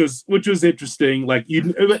 which was interesting.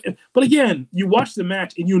 But again, you watch the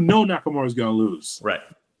match and Nakamura's going to lose. Right.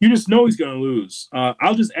 You just know he's going to lose.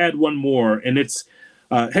 I'll just add one more, and it's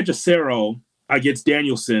Hechicero against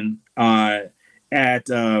Danielson at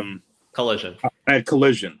Collision. At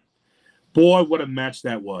Collision. Boy, what a match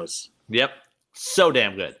that was. Yep. So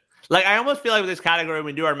damn good. I almost feel like with this category, when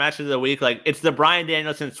we do our matches of the week, it's the Bryan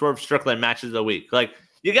Danielson, Swerve Strickland matches of the week.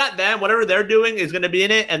 You got them, whatever they're doing is going to be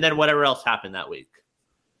in it, and then whatever else happened that week.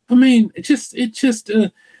 I mean,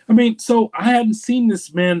 so I hadn't seen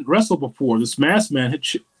this man wrestle before, this masked man,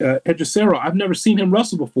 Hechicero. I've never seen him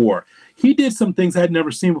wrestle before. He did some things I had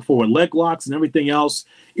never seen before, with leg locks and everything else.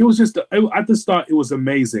 It was I just thought it was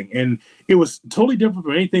amazing. And it was totally different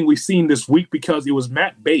from anything we've seen this week because it was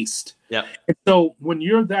mat-based. Yeah. And so when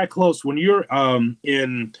you're that close, when you're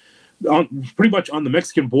pretty much on the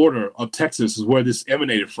Mexican border of Texas is where this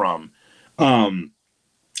emanated from.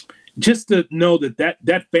 Just to know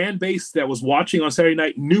that fan base that was watching on Saturday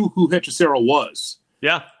night knew who Hechicero was.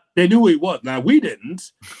 Yeah. They knew who he was. Now, we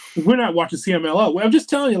didn't. We're not watching CMLL. I'm just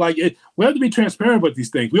telling you, we have to be transparent with these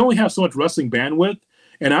things. We only have so much wrestling bandwidth,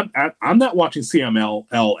 and I'm not watching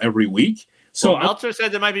CMLL every week. So Meltzer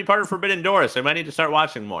says it might be part of Forbidden Doors, so I might need to start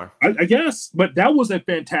watching more. I guess. But that was a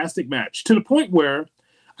fantastic match, to the point where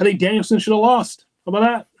I think Danielson should have lost. How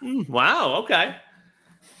about that? Wow, okay.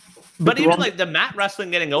 But even the mat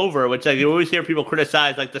wrestling getting over, which you always hear people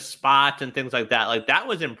criticize, the spots and things like that. That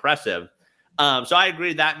was impressive. So I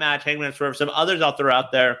agree that match, Hangman Swerve, some others I'll throw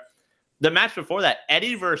out there. The match before that,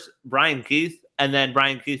 Eddie versus Brian Keith, and then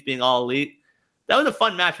Brian Keith being all elite. That was a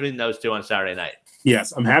fun match between those two on Saturday night.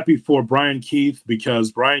 Yes, I'm happy for Brian Keith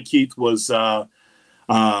because Brian Keith was, for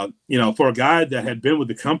a guy that had been with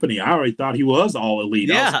the company, I already thought he was all elite.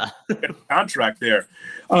 Yeah. Contract there.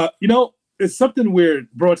 It's something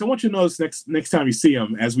weird, bro. I want you to know this next time you see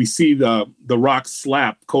him, as we see the Rock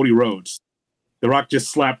slap Cody Rhodes. The Rock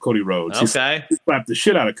just slapped Cody Rhodes. Okay. He slapped the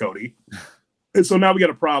shit out of Cody. And so now we got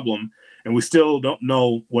a problem, and we still don't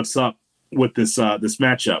know what's up with this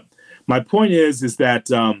matchup. My point is that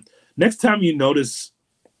next time you notice,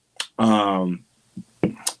 who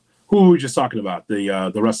were we just talking about?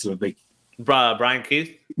 The rest of the Brian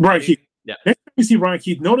Keith. Brian Keith. Yeah. Next time you see Brian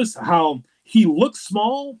Keith, notice how he looks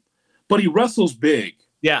small, but he wrestles big.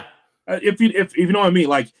 Yeah. If you know what I mean,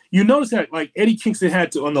 you notice that Eddie Kingston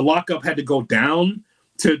had to on the lockup had to go down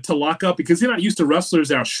to lock up because he's not used to wrestlers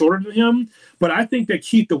that are shorter than him. But I think that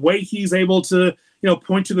Keith, the way he's able to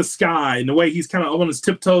point to the sky and the way he's kind of on his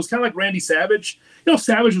tiptoes, kind of like Randy Savage.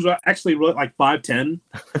 Savage was actually 5'10",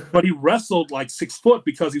 but he wrestled 6 foot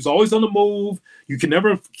because he was always on the move. You can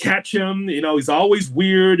never catch him. He's always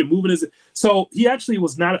weird and moving his. So he actually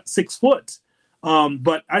was not 6 foot.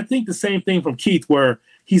 But I think the same thing from Keith, where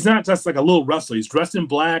he's not just a little wrestler. He's dressed in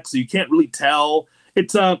black, so you can't really tell.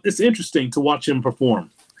 it's interesting to watch him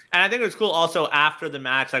perform. And I think it was cool also after the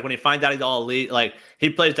match, like when he finds out he's all elite, like he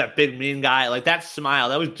plays that big mean guy, like that smile,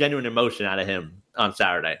 that was genuine emotion out of him on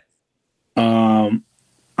Saturday.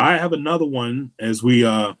 I have another one as we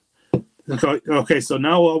okay, so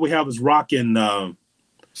now all we have is Rock and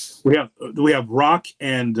we have Rock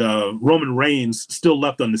and Roman Reigns still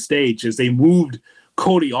left on the stage as they moved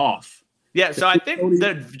Cody off. Yeah, so I think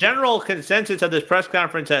the general consensus of this press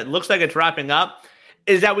conference that looks like it's wrapping up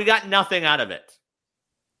is that we got nothing out of it.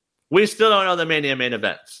 We still don't know the Mania main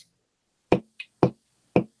events.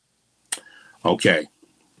 Okay.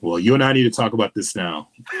 Well, you and I need to talk about this now.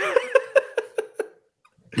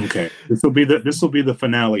 Okay. This will be the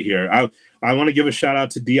finale here. I want to give a shout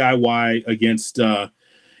out to DIY against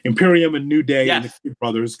Imperium and New Day and the Creed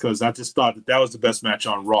Brothers, because I just thought that was the best match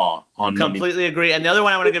on Raw. Completely agree. And the other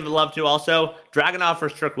one I want to give love to also, Dragunov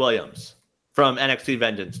versus Trick Williams from NXT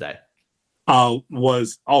Vengeance Day. How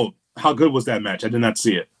good was that match? I did not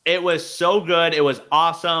see it. It was so good. It was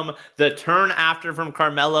awesome. The turn after from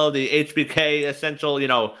Carmelo, the HBK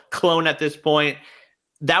essential, clone at this point.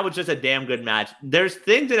 That was just a damn good match. There's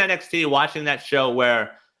things in NXT watching that show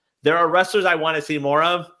where there are wrestlers I want to see more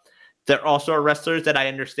of. There also are wrestlers that I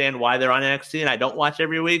understand why they're on NXT and I don't watch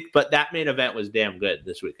every week, but that main event was damn good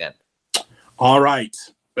this weekend. All right.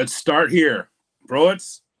 Let's start here.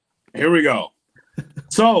 Broets, here we go.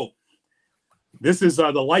 So, this is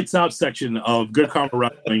the lights out section of Good Karma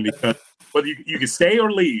Wrestling, because whether you can stay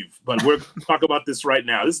or leave, but we're going to talk about this right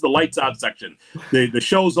now. This is the lights out section. The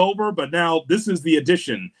show's over, but now this is the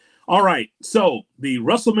addition. All right, so the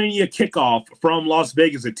WrestleMania kickoff from Las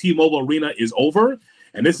Vegas at T-Mobile Arena is over,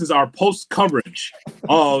 and this is our post coverage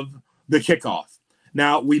of the kickoff.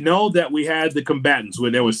 Now, we know that we had the combatants where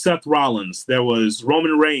there was Seth Rollins, there was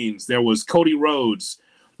Roman Reigns, there was Cody Rhodes,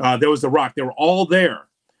 there was The Rock. They were all there.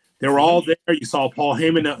 They were all there. You saw Paul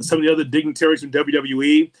Heyman, some of the other dignitaries from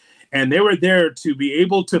WWE, and they were there to be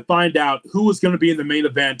able to find out who was going to be in the main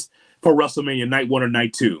event for WrestleMania Night 1 or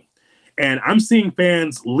Night 2. And I'm seeing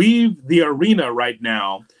fans leave the arena right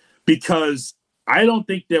now because I don't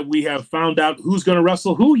think that we have found out who's going to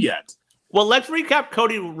wrestle who yet. Well, let's recap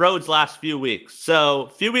Cody Rhodes' last few weeks. So a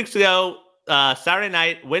few weeks ago, Saturday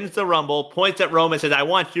night, wins the Rumble, points at Roman, says, "I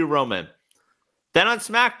want you, Roman." Then on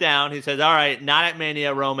SmackDown, he says, "All right, not at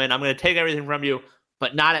Mania, Roman. I'm going to take everything from you,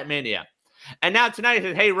 but not at Mania." And now tonight he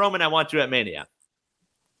says, "Hey, Roman, I want you at Mania."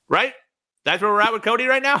 Right? That's where we're at with Cody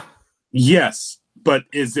right now? Yes, but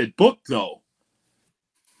is it booked, though?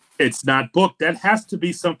 It's not booked. That has to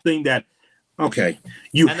be something that, okay.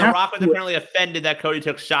 The Rock was apparently offended that Cody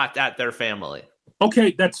took shots at their family.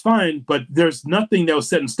 Okay, that's fine, but there's nothing that was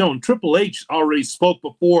set in stone. Triple H already spoke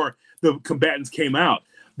before the combatants came out.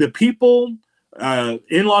 The people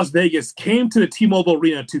in Las Vegas came to the T-Mobile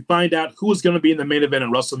Arena to find out who was going to be in the main event at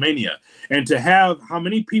WrestleMania, and to have how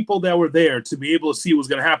many people that were there to be able to see what was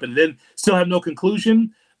going to happen, and then still have no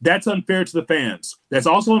conclusion. That's unfair to the fans. That's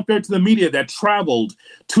also unfair to the media that traveled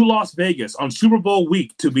to Las Vegas on Super Bowl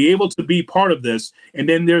week to be able to be part of this, and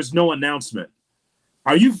then there's no announcement.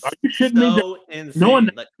 Are you shitting me? Insane. No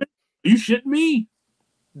announcement? Are you shitting me?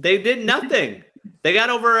 They did nothing. They got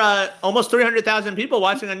over almost 300,000 people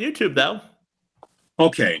watching on YouTube, though.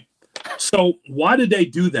 Okay, so why did they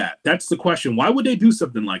do that? That's the question. Why would they do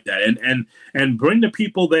something like that and bring the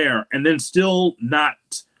people there and then still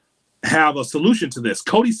not have a solution to this?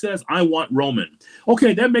 Cody says, "I want Roman."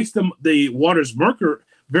 Okay, that makes the waters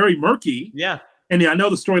very murky. Yeah, and I know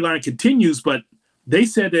the storyline continues, but they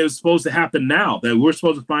said it was supposed to happen now. That we're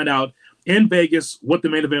supposed to find out in Vegas what the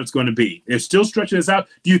main event is going to be. They're still stretching this out.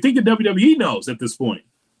 Do you think the WWE knows at this point?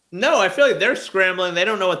 No, I feel like they're scrambling. They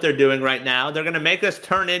don't know what they're doing right now. They're going to make us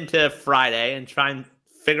turn into Friday and try and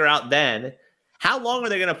figure out then how long are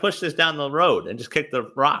they going to push this down the road and just kick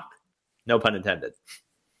the Rock? No pun intended.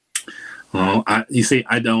 Well, you see,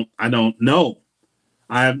 I don't know.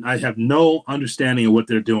 I have no understanding of what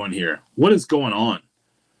they're doing here. What is going on?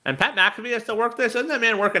 And Pat McAfee has to work this. Doesn't that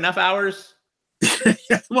man work enough hours?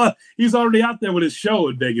 Well, he's already out there with his show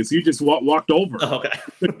in Vegas. He just walked over. Okay.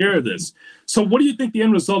 Took care of this. So what do you think the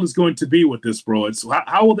end result is going to be with this, bro?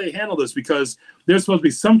 How will they handle this? Because there's supposed to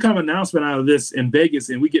be some kind of announcement out of this in Vegas,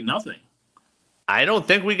 and we get nothing. I don't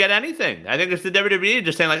think we get anything. I think it's the WWE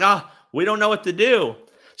just saying like, we don't know what to do.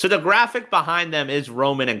 So the graphic behind them is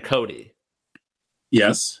Roman and Cody.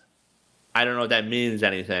 Yes. I don't know if that means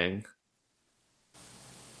anything.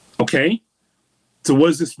 Okay. So what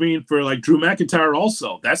does this mean for like Drew McIntyre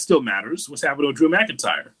also? That still matters. What's happening with Drew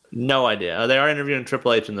McIntyre? No idea. They are interviewing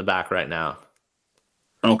Triple H in the back right now.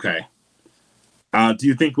 Okay. Do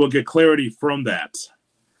you think we'll get clarity from that?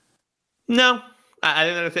 No. I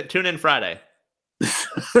think they're going to tune in Friday.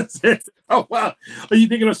 Oh, wow. Are you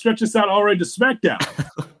thinking of stretch this out already to SmackDown?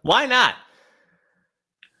 Why not?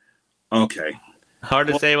 Okay. Hard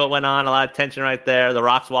to say what went on. A lot of tension right there. The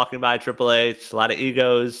Rock's walking by Triple H. A lot of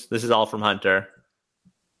egos. This is all from Hunter.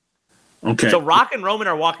 Okay. So Rock and Roman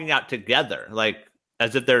are walking out together, like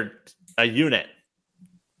as if they're a unit.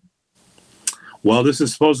 Well, this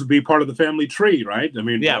is supposed to be part of the family tree, right? I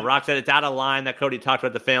mean, yeah, Rock said it's out of line that Cody talked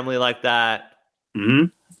about the family like that. Mm-hmm.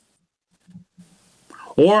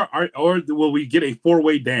 Or will we get a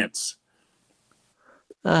 4-way dance?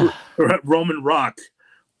 Roman Rock.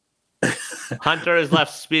 Hunter is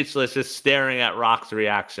left speechless, just staring at Rock's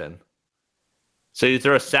reaction. So you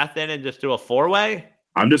throw Seth in and just do a 4-way?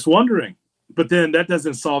 I'm just wondering. But then that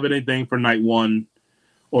doesn't solve anything for night 1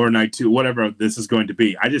 or night 2, whatever this is going to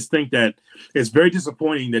be. I just think that it's very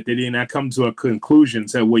disappointing that they did not come to a conclusion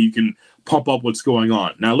so where you can pump up what's going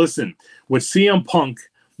on. Now, listen, with CM Punk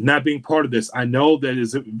not being part of this, I know that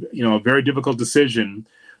is a very difficult decision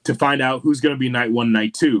to find out who's going to be night 1,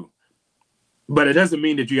 night 2. But it doesn't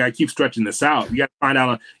mean that you got to keep stretching this out. You got to find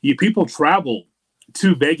out. People travel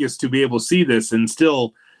to Vegas to be able to see this and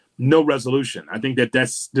still no resolution. I think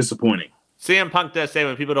that's disappointing. CM Punk does say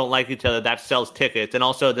when people don't like each other, that sells tickets. And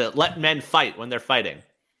also to let men fight when they're fighting.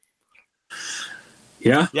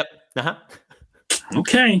 Yeah? Yep. Uh-huh.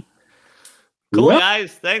 Okay. Cool,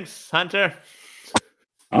 guys. Thanks, Hunter.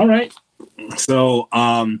 All right. So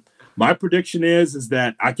my prediction is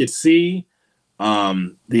that I could see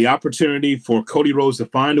the opportunity for Cody Rhodes to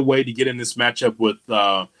find a way to get in this matchup with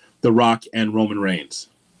The Rock and Roman Reigns.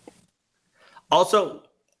 Also,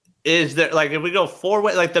 is there, like, if we go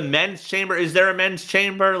 4-way, like the men's chamber, is there a men's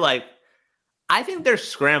chamber? Like, I think they're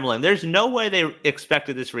scrambling. There's no way they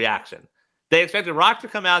expected this reaction. They expected Rock to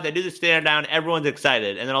come out, they do the stand down, everyone's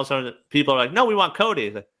excited. And then also people are like, no, we want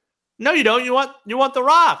Cody. Like, no, you don't. You want The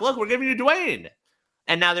Rock. Look, we're giving you Dwayne.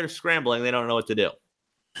 And now they're scrambling. They don't know what to do.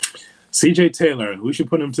 CJ Taylor, we should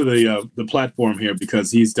put him to the platform here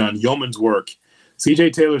because he's done yeoman's work.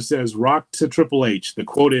 CJ Taylor says, Rock to Triple H. The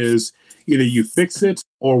quote is, either you fix it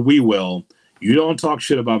or we will. You don't talk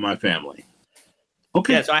shit about my family.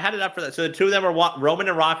 Okay. Yeah, so I had it up for that. So the two of them are Roman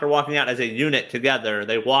and Rock are walking out as a unit together.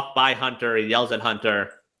 They walk by Hunter. He yells at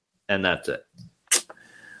Hunter, and that's it.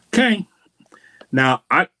 Okay. Now,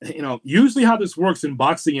 usually how this works in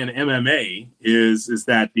boxing and MMA is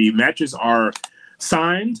that the matches are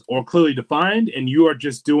signed or clearly defined, and you are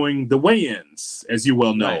just doing the weigh-ins, as you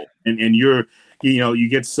well know. Right. And you're, you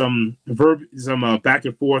get some back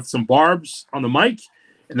and forth, some barbs on the mic,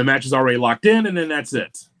 and the match is already locked in, and then that's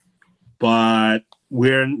it. But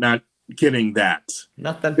we're not getting that.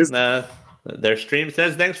 Nothing. Their stream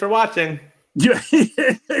says, thanks for watching. Yeah,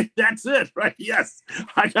 that's it, right? Yes,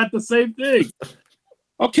 I got the same thing.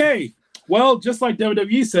 Okay, well, just like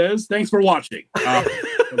WWE says, thanks for watching.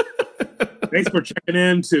 Thanks for checking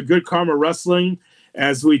in to Good Karma Wrestling.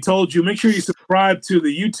 As we told you, make sure you subscribe to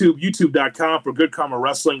the youtube.com for Good Karma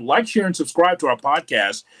Wrestling. Like, share, and subscribe to our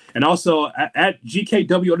podcast. And also at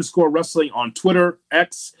GKW_wrestling on Twitter,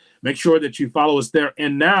 X. Make sure that you follow us there.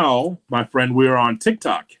 And now, my friend, we're on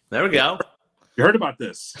TikTok. There we go. You heard about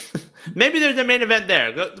this? Maybe there's a main event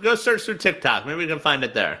there. Go search through TikTok. Maybe we can find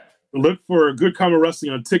it there. Look for Good Karma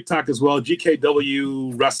Wrestling on TikTok as well.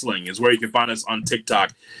 GKW Wrestling is where you can find us on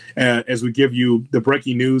TikTok as we give you the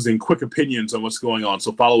breaking news and quick opinions on what's going on.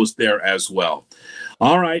 So follow us there as well.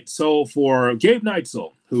 All right. So for Gabe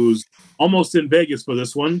Neitzel, who's almost in Vegas for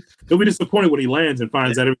this one, he'll be disappointed when he lands and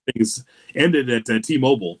finds that everything's ended at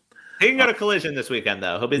T-Mobile. He can go to Collision this weekend,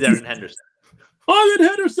 though. He'll be there in Henderson. I'm in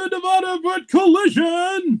Henderson, Nevada for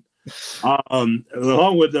Collision.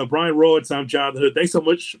 Along with Brian Rowitz, I'm Jonathan Hood. Thanks so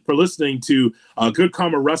much for listening to Good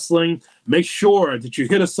Karma Wrestling. Make sure that you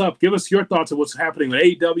hit us up. Give us your thoughts on what's happening with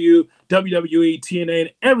AEW, WWE, TNA,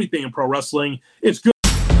 and everything in pro wrestling. It's good.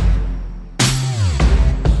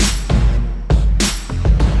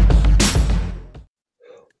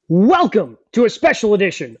 Welcome to a special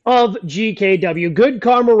edition of GKW, Good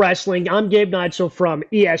Karma Wrestling. I'm Gabe Neitzel from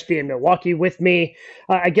ESPN Milwaukee. With me,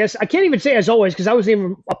 I guess, I can't even say as always because I wasn't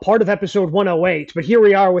even a part of episode 108, but here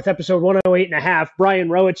we are with episode 108 and a half. Brian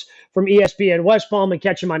Rowitz from ESPN West Palm, and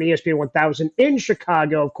catch him on ESPN 1000 in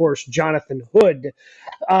Chicago. Of course, Jonathan Hood.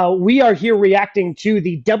 We are here reacting to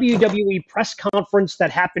the WWE press conference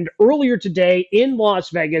that happened earlier today in Las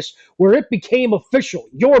Vegas, where it became official.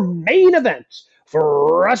 Your main event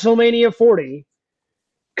for WrestleMania 40,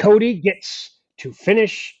 Cody gets to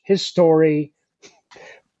finish his story.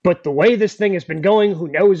 But the way this thing has been going, who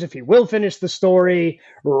knows if he will finish the story.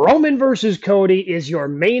 Roman versus Cody is your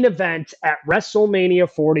main event at WrestleMania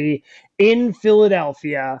 40 in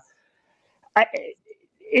Philadelphia.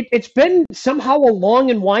 it's been somehow a long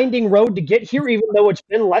and winding road to get here, even though it's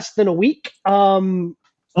been less than a week. When's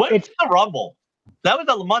the Rumble? That was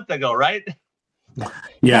a month ago, right?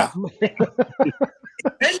 Yeah.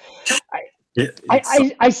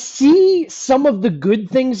 I see some of the good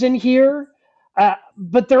things in here,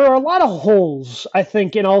 but there are a lot of holes, I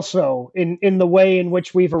think, and also in the way in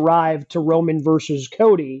which we've arrived to Roman versus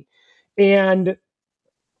Cody. And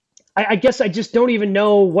I guess I just don't even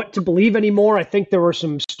know what to believe anymore. I think there were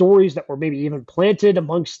some stories that were maybe even planted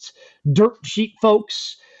amongst dirt sheet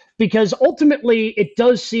folks, because ultimately it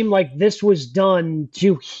does seem like this was done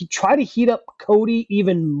to try to heat up Cody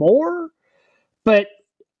even more. But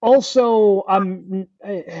also,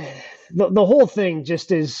 the whole thing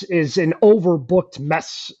just is an overbooked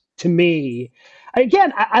mess to me.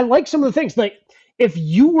 Again, I like some of the things. Like, if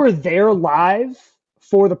you were there live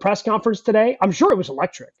for the press conference today, I'm sure it was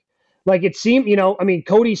electric. Like, it seemed,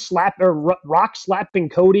 Cody Rock slapping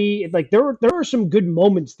Cody. Like, there are some good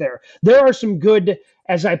moments there. There are some good,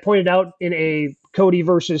 as I pointed out in a Cody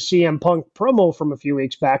versus CM Punk promo from a few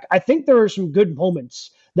weeks back. I think there are some good moments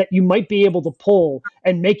that you might be able to pull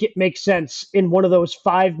and make it make sense in one of those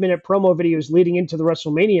 5-minute promo videos leading into the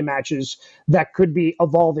WrestleMania matches that could be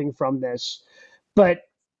evolving from this. But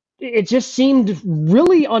it just seemed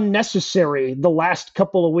really unnecessary the last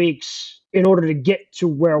couple of weeks in order to get to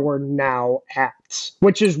where we're now at,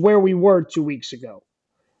 which is where we were 2 weeks ago.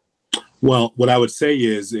 Well, what I would say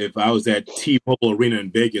is if I was at T-Mobile Arena in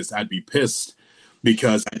Vegas, I'd be pissed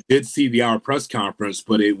because I did see the hour press conference,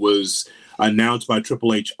 but it was announced by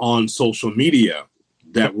Triple H on social media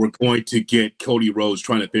that we're going to get Cody Rhodes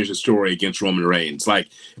trying to finish a story against Roman Reigns. Like,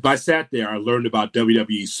 if I sat there, I learned about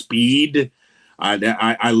WWE Speed.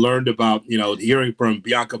 I learned about, hearing from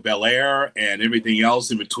Bianca Belair and everything else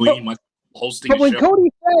in between. Hosting. But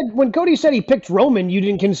when Cody said he picked Roman, you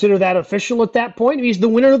didn't consider that official at that point. He's the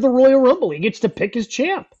winner of the Royal Rumble. He gets to pick his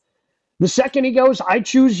champ. The second he goes, I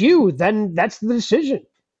choose you, then that's the decision.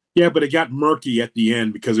 Yeah, but it got murky at the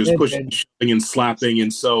end because there's pushing, shoving, and slapping,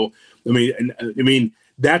 and so I mean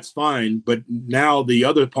that's fine. But now the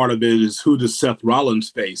other part of it is who does Seth Rollins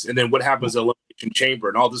face, and then what happens at Elimination Chamber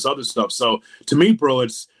and all this other stuff. So to me, bro,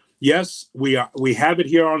 it's yes, we have it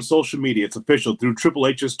here on social media. It's official through Triple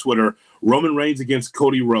H's Twitter. Roman Reigns against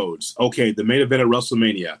Cody Rhodes. Okay, the main event at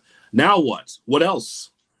WrestleMania. Now what? What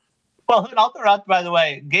else? Well, I'll throw out, by the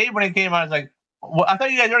way, Gabe, when he came on, was like, well, I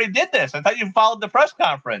thought you guys already did this. I thought you followed the press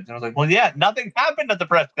conference. And I was like, well, yeah, nothing happened at the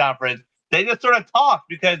press conference. They just sort of talked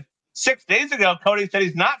because 6 days ago, Cody said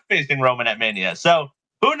he's not facing Roman at Mania. So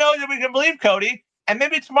who knows if we can believe Cody? And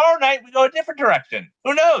maybe tomorrow night we go a different direction.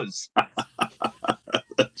 Who knows?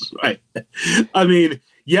 That's right. I mean,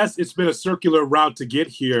 yes, it's been a circular route to get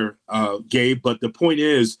here, Gabe, but the point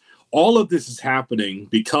is all of this is happening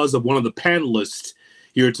because of one of the panelists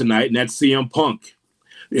here tonight, and that's CM Punk.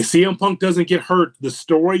 If CM Punk doesn't get hurt, the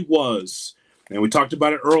story was, and we talked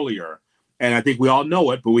about it earlier, and I think we all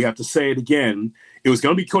know it, but we have to say it again, it was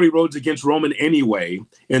going to be Cody Rhodes against Roman anyway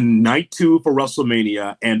in night 2 for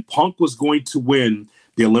WrestleMania, and Punk was going to win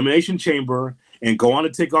the Elimination Chamber and go on to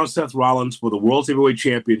take on Seth Rollins for the World Heavyweight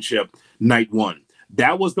Championship night 1.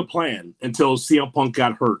 That was the plan until CM Punk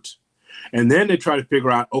got hurt. And then they tried to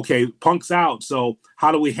figure out, okay, Punk's out, so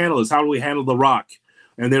how do we handle this? How do we handle The Rock?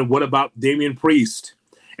 And then what about Damian Priest?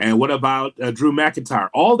 And what about Drew McIntyre?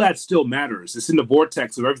 All that still matters. It's in the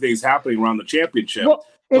vortex of everything that's happening around the championship.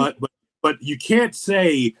 Well, but you can't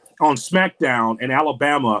say on SmackDown in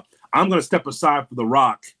Alabama, I'm going to step aside for The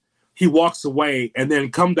Rock. He walks away and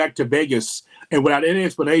then come back to Vegas and without any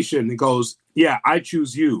explanation, he goes, yeah, I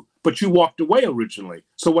choose you. But you walked away originally.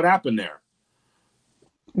 So what happened there?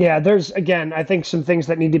 Yeah, there's, again, I think some things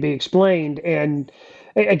that need to be explained. And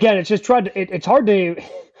again, it's just it's hard to,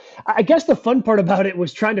 I guess the fun part about it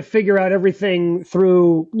was trying to figure out everything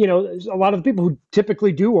through, a lot of the people who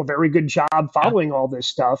typically do a very good job following all this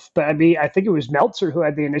stuff. But I mean, I think it was Meltzer who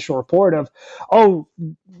had the initial report of,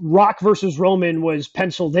 Rock versus Roman was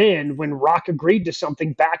penciled in when Rock agreed to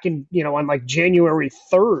something back in, on like January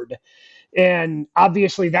 3rd. And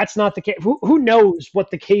obviously that's not the case. Who knows what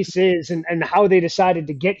the case is and how they decided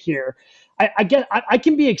to get here. I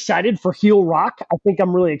can be excited for heel Rock. I think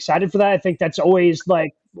I'm really excited for that. I think that's always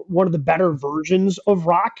like one of the better versions of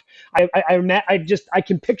Rock. I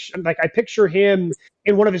picture him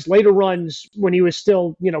in one of his later runs when he was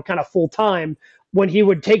still, kind of full time, when he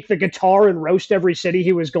would take the guitar and roast every city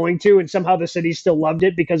he was going to, and somehow the city still loved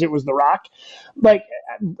it because it was The Rock. Like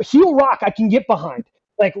heel Rock, I can get behind.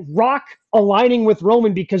 Like Rock aligning with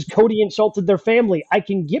Roman because Cody insulted their family, I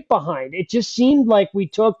can get behind. It just seemed like we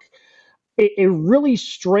took a really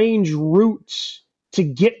strange route to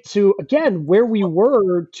get to, again, where we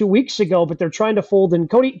were 2 weeks ago, but they're trying to fold in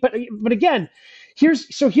Cody. But again, here's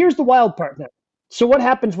the wild part now. So what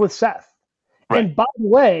happens with Seth? Right. And by the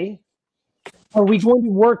way, are we going to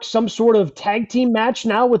work some sort of tag team match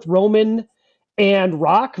now with Roman and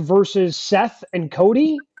Rock versus Seth and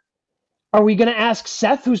Cody? Are we going to ask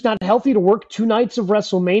Seth, who's not healthy, to work 2 nights of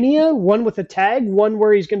WrestleMania, one with a tag, one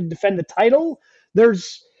where he's going to defend the title?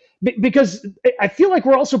 Because I feel like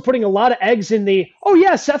we're also putting a lot of eggs in the, oh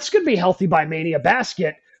yeah, Seth's going to be healthy by Mania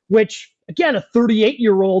basket, which, again, a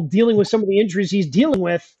 38-year-old dealing with some of the injuries he's dealing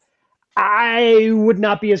with, I would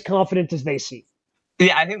not be as confident as they seem.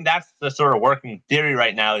 Yeah, I think that's the sort of working theory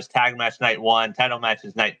right now is tag match night 1, title match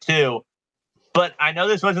is night 2. But I know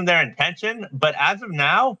this wasn't their intention, but as of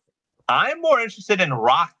now, I'm more interested in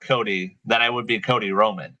Rock Cody than I would be Cody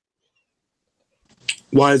Roman.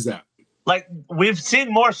 Why is that? Like, we've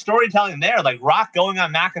seen more storytelling there, like Rock going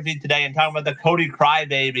on McAfee today and talking about the Cody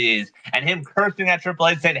crybabies and him cursing at Triple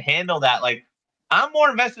H saying handle that. Like, I'm more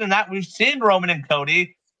invested in that. We've seen Roman and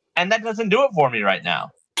Cody, and that doesn't do it for me right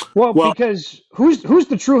now. Well, because who's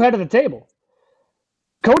the true head of the table?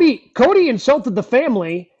 Cody insulted the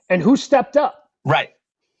family, and who stepped up? Right.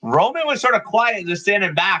 Roman was sort of quiet, just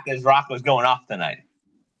standing back as Rock was going off tonight.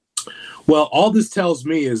 Well, all this tells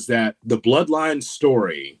me is that the bloodline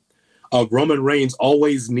story of Roman Reigns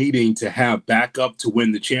always needing to have backup to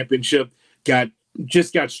win the championship got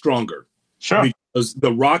stronger. Sure. Because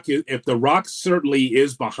if The Rock certainly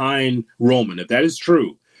is behind Roman, if that is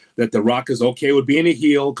true, that The Rock is okay with being a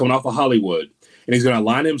heel coming off of Hollywood, and he's going to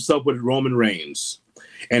align himself with Roman Reigns,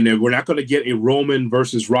 and then we're not going to get a Roman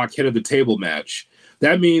versus Rock head of the table match,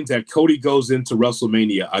 that means that Cody goes into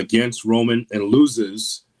WrestleMania against Roman and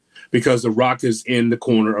loses because The Rock is in the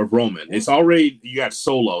corner of Roman. It's already, you got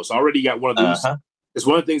Solo. It's already got one of those. It's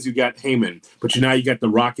one of the things you got Heyman, but now you got The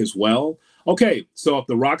Rock as well. Okay, so if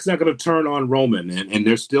The Rock's not going to turn on Roman and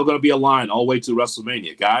there's still going to be a line all the way to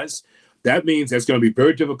WrestleMania, guys, that means it's going to be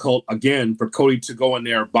very difficult, again, for Cody to go in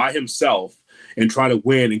there by himself and try to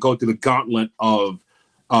win and go through the gauntlet of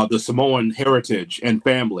the Samoan heritage and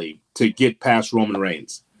family to get past Roman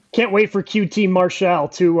Reigns. Can't wait for QT Marshall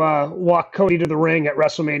to walk Cody to the ring at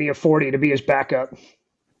WrestleMania 40 to be his backup.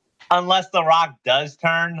 Unless The Rock does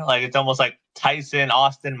turn, like it's almost like Tyson,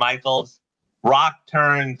 Austin, Michaels. Rock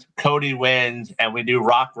turns, Cody wins, and we do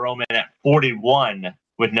Rock Roman at 41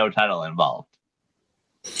 with no title involved.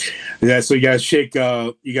 Yeah, so you guys shake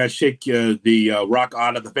the Rock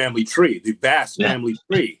out of the family tree, the vast family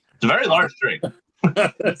tree. It's a very large tree.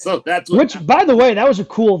 So that's which, by the way, that was a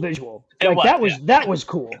cool visual. That was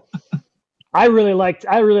cool. I really liked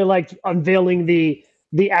unveiling the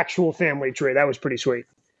actual family tree. That was pretty sweet.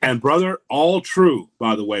 And brother, all true,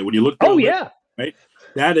 by the way. When you look, right,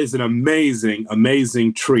 that is an amazing,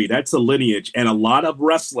 amazing tree. That's a lineage and a lot of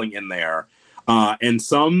wrestling in there, and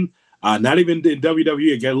some. Not even in WWE,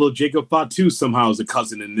 you got a little Jacob Fatu somehow as a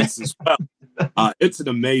cousin in this as well. It's an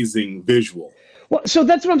amazing visual. Well, so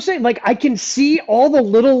that's what I'm saying. Like, I can see all the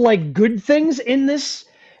little, like, good things in this,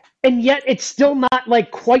 and yet it's still not,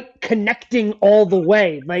 like, quite connecting all the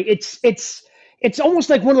way. Like, it's almost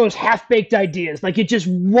like one of those half-baked ideas. Like, it just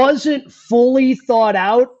wasn't fully thought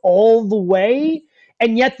out all the way,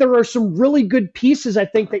 and yet there are some really good pieces, I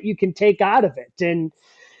think, that you can take out of it. And,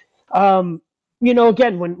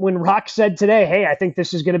 again, when Rock said today, hey, I think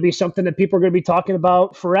this is going to be something that people are going to be talking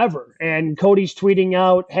about forever. And Cody's tweeting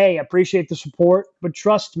out, hey, appreciate the support, but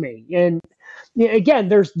trust me. And again,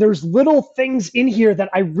 there's little things in here that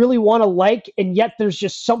I really want to like, and yet there's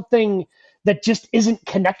just something that just isn't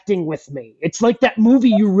connecting with me. It's like that movie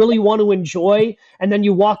you really want to enjoy, and then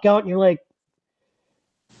you walk out and you're like,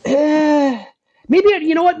 maybe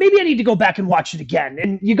I need to go back and watch it again.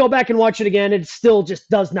 And you go back and watch it again, and it still just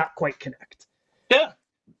does not quite connect. Yeah.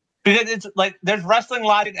 Because it's like there's wrestling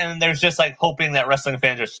logic and there's just like hoping that wrestling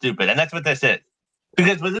fans are stupid. And that's what this is.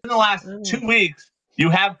 Because within the last 2 weeks, you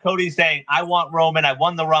have Cody saying, I want Roman, I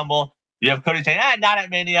won the Rumble. You have Cody saying, not at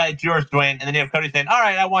Mania, it's yours, Dwayne. And then you have Cody saying, all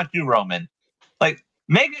right, I want you, Roman. Like,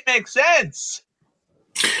 make it make sense.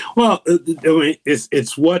 Well, I mean,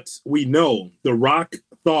 it's what we know. The Rock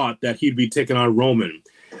thought that he'd be taking on Roman.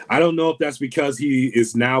 I don't know if that's because he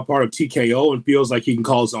is now part of TKO and feels like he can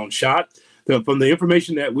call his own shot. From the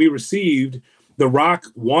information that we received, The Rock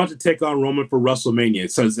wanted to take on Roman for WrestleMania.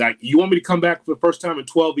 It says that you want me to come back for the first time in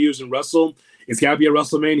 12 years and wrestle? It's got to be at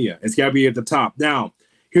WrestleMania. It's got to be at the top. Now,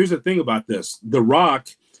 here's the thing about this. The Rock,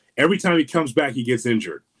 every time he comes back, he gets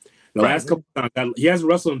injured. The last couple of times, he hasn't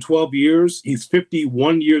wrestled in 12 years. He's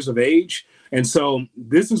 51 years of age. And so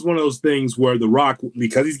this is one of those things where The Rock,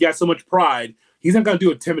 because he's got so much pride, he's not going to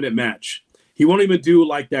do a 10-minute match. He won't even do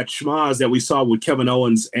like that schmaz that we saw with Kevin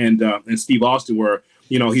Owens and Steve Austin, where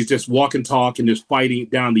he's just walk and talk and just fighting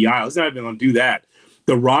down the aisle. He's not even going to do that.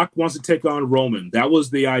 The Rock wants to take on Roman. That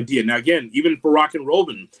was the idea. Now, again, even for Rock and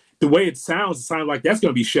Roman, the way it sounds like that's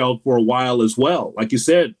going to be shelved for a while as well. Like you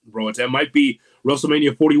said, bro, that might be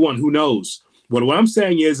WrestleMania 41. Who knows? But what I'm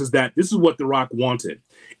saying is that this is what The Rock wanted,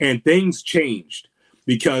 and things changed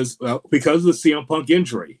because of the CM Punk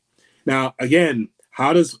injury. Now, again,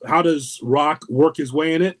 how does Rock work his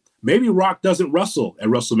way in it? Maybe Rock doesn't wrestle at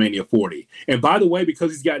WrestleMania 40. And by the way,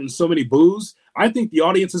 because he's gotten so many boos, I think the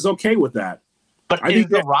audience is okay with that. But is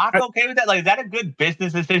The Rock okay with that? Like, is that a good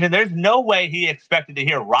business decision? There's no way he expected to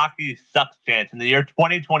hear Rocky sucks chants in the year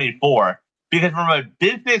 2024. Because from a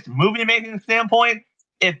business movie-making standpoint,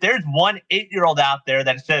 if there's one 8-year-old out there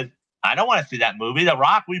that says, I don't want to see that movie, The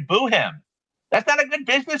Rock, we boo him. That's not a good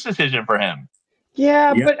business decision for him.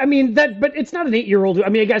 Yeah, but I mean but it's not an 8-year-old. I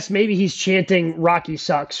mean, I guess maybe he's chanting Rocky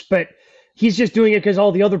sucks, but he's just doing it because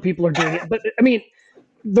all the other people are doing it. But I mean,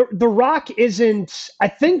 the Rock isn't. I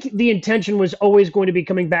think the intention was always going to be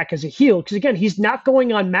coming back as a heel because again, he's not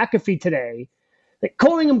going on McAfee today. Like,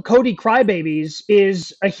 calling him Cody Crybabies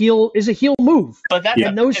is a heel move. But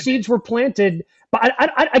and those seeds were planted. But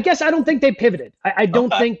I guess I don't think they pivoted. I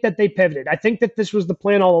don't think that they pivoted. I think that this was the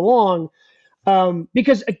plan all along.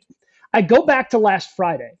 Because I go back to last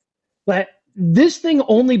Friday, but this thing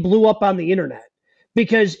only blew up on the internet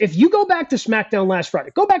because if you go back to SmackDown last Friday,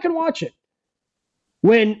 go back and watch it.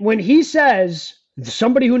 When he says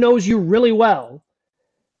somebody who knows you really well,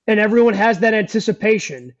 and everyone has that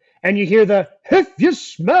anticipation, and you hear the "if you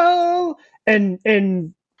smell"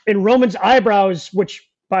 and Roman's eyebrows, which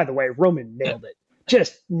by the way, Roman nailed it,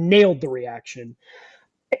 just nailed the reaction.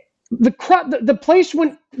 The place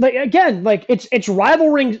went it's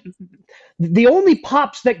rivaling. The only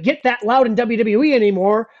pops that get that loud in WWE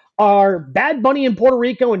anymore are Bad Bunny in Puerto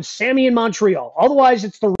Rico and Sammy in Montreal. Otherwise,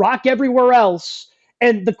 it's The Rock everywhere else.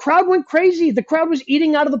 And the crowd went crazy. The crowd was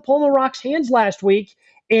eating out of the palm of Rock's hands last week.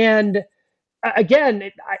 And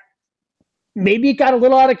again, maybe it got a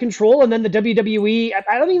little out of control. And then the WWE,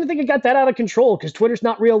 I don't even think it got that out of control because Twitter's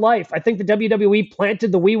not real life. I think the WWE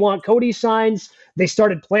planted the "We Want Cody" signs. They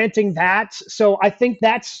started planting that. So I think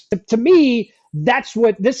to me, that's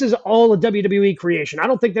what this is, all a WWE creation. I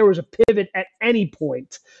don't think there was a pivot at any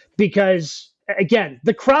point because, again,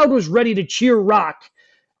 the crowd was ready to cheer Rock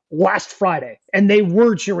last Friday, and they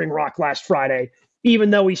were cheering Rock last Friday,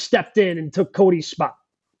 even though he stepped in and took Cody's spot.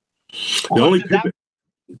 The only pivot.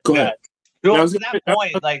 Go ahead. Well, to that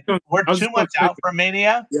point, like, we're 2 months out from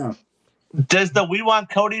Mania. Yeah. Does the "We Want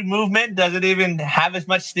Cody" movement, does it even have as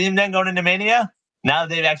much steam then going into Mania? Now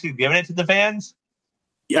that they've actually given it to the fans?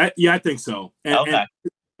 Yeah, I think so. And I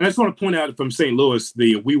just want to point out from St. Louis,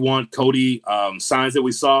 the "We Want Cody" signs that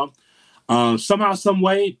we saw, somehow, some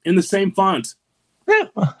way, in the same font.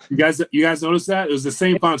 You guys notice that? It was the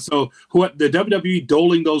same font. So the WWE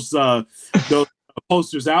doling those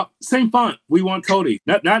posters out, same font. "We Want Cody."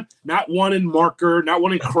 Not one in marker, not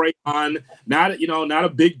one in crayon, not a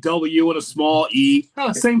big W and a small E.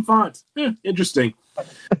 Same font. Interesting.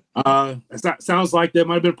 Sounds like there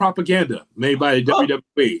might have been propaganda made by the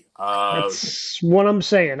WWE. That's what I'm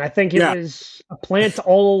saying. I think it was a plant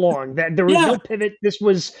all along. That there was no pivot. This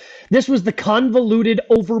was the convoluted,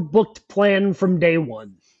 overbooked plan from day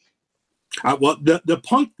one. Well, the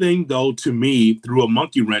Punk thing, though, to me, threw a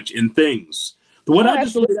monkey wrench in things. But what I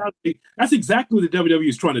just laid out, that's exactly what the WWE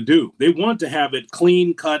is trying to do. They want to have it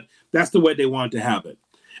clean cut. That's the way they want to have it.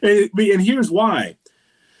 And here's why.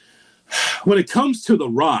 When it comes to The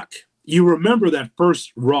Rock, you remember that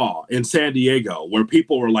first Raw in San Diego where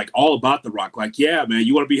people were like all about The Rock. Like, yeah, man,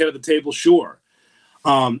 you want to be head of the table? Sure.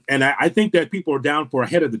 And I think that people are down for a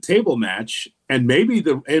head of the table match. And maybe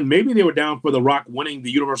they were down for The Rock winning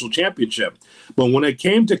the Universal Championship. But when it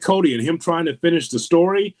came to Cody and him trying to finish the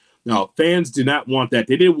story, no, fans did not want that.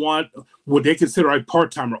 They didn't want what they consider a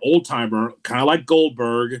part-timer, old-timer, kind of like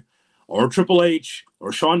Goldberg or Triple H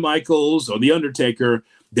or Shawn Michaels or The Undertaker.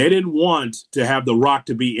 They didn't want to have The Rock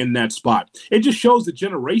to be in that spot. It just shows the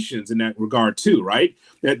generations in that regard too, right?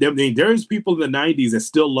 I mean, there's people in the 90s that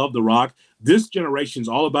still love The Rock. This generation's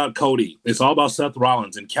all about Cody. It's all about Seth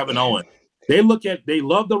Rollins and Kevin Owens. They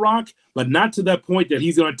love The Rock, but not to that point that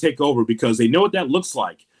he's going to take over because they know what that looks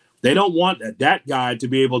like. They don't want that guy to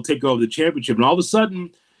be able to take over the championship. And all of a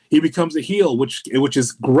sudden, he becomes a heel, which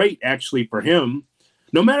is great, actually, for him.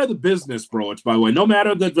 No matter the business, bro, by the way, no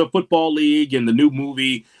matter the football league and the new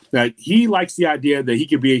movie, that he likes the idea that he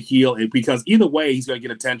could be a heel because either way, he's going to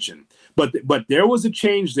get attention. But there was a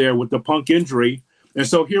change there with the Punk injury. And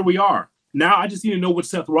so here we are. Now I just need to know what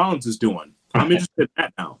Seth Rollins is doing. I'm interested in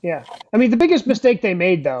that now. Yeah. I mean, the biggest mistake they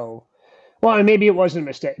made, though, well, and maybe it wasn't a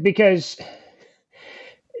mistake, because,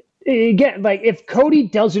 again, like, if Cody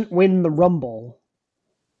doesn't win the Rumble,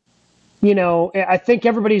 I think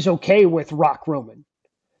everybody's okay with Rock Roman.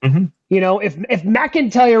 Mm-hmm. If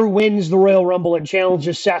McIntyre wins the Royal Rumble and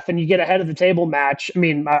challenges Seth and you get a head of the table match, I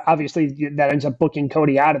mean, obviously that ends up booking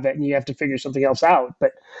Cody out of it and you have to figure something else out.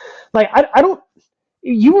 But, like, I don't.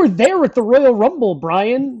 You were there at the Royal Rumble,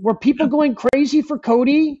 Brian. Were people going crazy for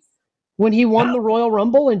Cody when he won the Royal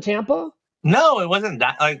Rumble in Tampa? No, it wasn't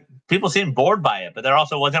that. Like, people seemed bored by it, but there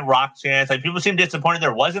also wasn't Rock chance. Like, people seemed disappointed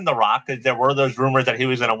there wasn't the Rock because there were those rumors that he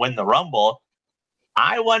was going to win the Rumble.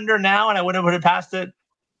 I wonder now, and I wouldn't put it past it,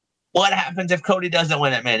 what happens if Cody doesn't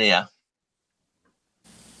win at Mania?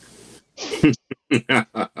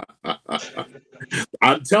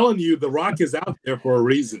 I'm telling you, The Rock is out there for a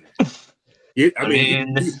reason. I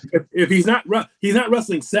mean, if he's not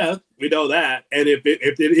wrestling Seth, we know that. And if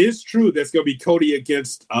it is true that's going to be Cody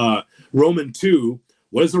against Roman 2,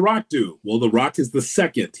 what does The Rock do? Well, The Rock is the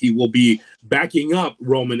second. He will be backing up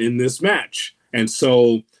Roman in this match. And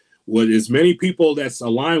so, with as many people that's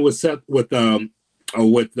aligned with Seth, with the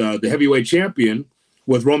heavyweight champion,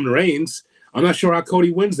 with Roman Reigns, I'm not sure how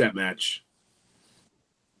Cody wins that match.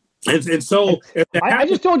 And so I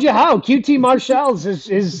just told you how QT Marshall's is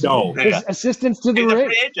assistance to the ring.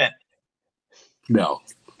 Free agent. No,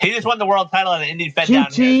 he just won the world title and the indie fed down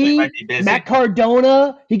here, so he might be busy. Matt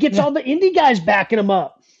Cardona, he gets all the indie guys backing him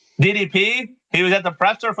up. DDP, he was at the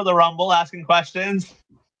presser for the Rumble asking questions.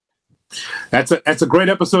 That's a great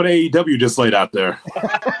episode of AEW just laid out there.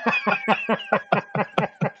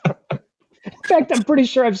 In fact, I'm pretty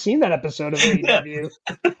sure I've seen that episode of AEW.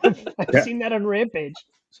 I've seen that on Rampage.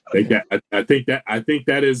 I think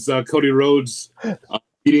that is Cody Rhodes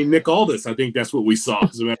beating Nick Aldis. I think that's what we saw.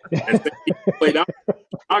 Laid out in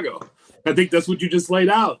Chicago. I think that's what you just laid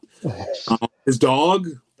out. His dog,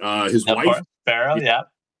 his wife, Pharaoh.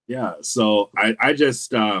 Yeah. So I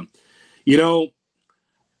just I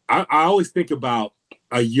always think about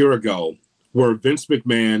a year ago where Vince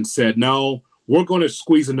McMahon said, "No, we're going to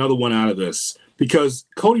squeeze another one out of this," because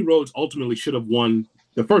Cody Rhodes ultimately should have won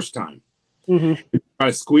the first time. Mm-hmm. Try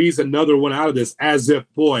to squeeze another one out of this as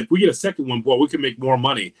if, boy, if we get a second one, boy, we can make more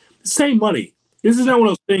money. Same money. This is not one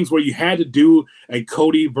of those things where you had to do a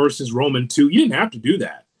Cody versus Roman 2. You didn't have to do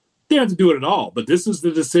that. You didn't have to do it at all. But this is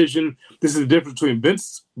the decision. This is the difference between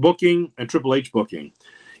Vince booking and Triple H booking.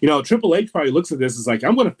 Triple H probably looks at this as like,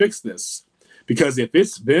 I'm going to fix this. Because if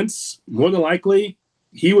it's Vince, more than likely,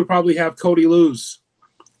 he would probably have Cody lose.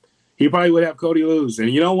 He probably would have Cody lose. And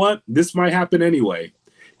you know what? This might happen anyway.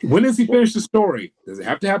 When does he finish the story? Does it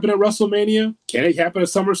have to happen at WrestleMania? Can it happen at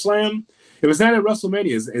SummerSlam? If it's not at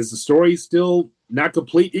WrestleMania, is the story still not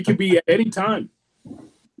complete? It could be at any time.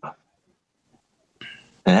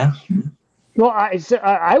 Yeah. Well,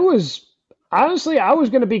 I was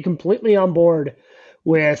going to be completely on board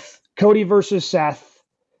with Cody versus Seth,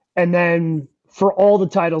 and then for all the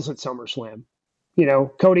titles at SummerSlam.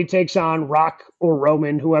 Cody takes on Rock or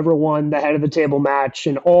Roman, whoever won the head of the table match,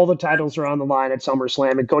 and all the titles are on the line at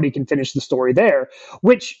SummerSlam, and Cody can finish the story there.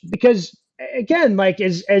 Because again, like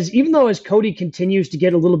as even though as Cody continues to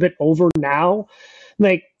get a little bit over now,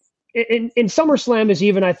 like in SummerSlam is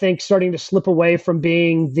even, I think, starting to slip away from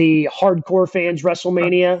being the hardcore fans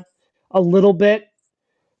WrestleMania a little bit.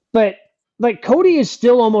 But like Cody is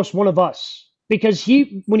still almost one of us. Because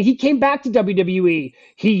when he came back to WWE,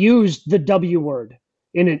 he used the W word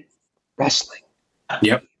in it. Wrestling.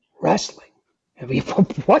 Yep. Wrestling. I mean,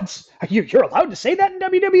 what? You're allowed to say that in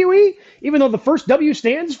WWE? Even though the first W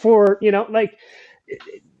stands for,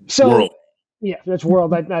 so. World. Yeah, that's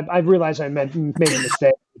world. I realized I made a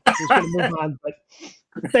mistake. I was going to move on,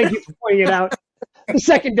 but thank you for pointing it out. The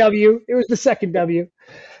second W. It was the second W.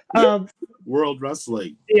 World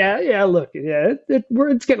Wrestling. Yeah, look. Yeah,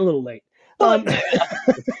 it's getting a little late.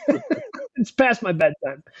 It's past my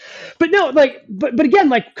bedtime, but no, but again,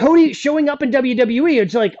 like Cody showing up in WWE,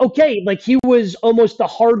 it's like, okay, like he was almost the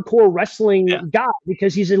hardcore wrestling guy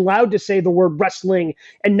because he's allowed to say the word wrestling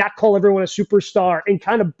and not call everyone a superstar and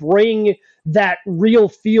kind of bring that real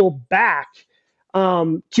feel back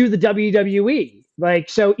to the WWE. Like,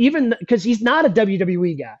 so even because he's not a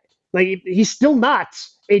WWE guy, like he's still not,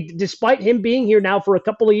 despite him being here now for a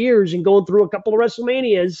couple of years and going through a couple of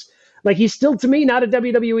WrestleManias. Like, he's still, to me, not a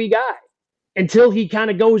WWE guy until he kind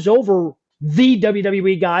of goes over the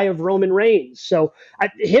WWE guy of Roman Reigns. So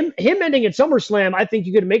him ending at SummerSlam, I think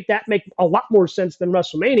you could make that make a lot more sense than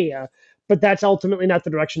WrestleMania, but that's ultimately not the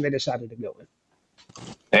direction they decided to go in.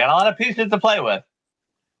 They got a lot of pieces to play with.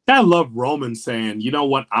 I love Roman saying, you know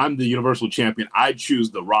what, I'm the Universal Champion. I choose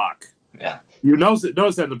The Rock. Yeah. You notice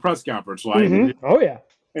that in the press conference, right? Mm-hmm. Oh yeah.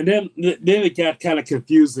 And then it got kind of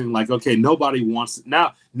confusing. Like, okay, nobody wants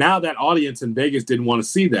now. That audience in Vegas didn't want to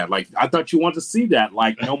see that. Like, I thought you wanted to see that.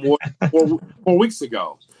 Like, no more 4 weeks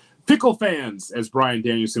ago. Fickle fans, as Brian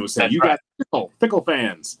Danielson was saying, That's you right. got fickle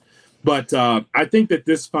fans. But I think that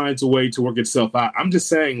this finds a way to work itself out. I'm just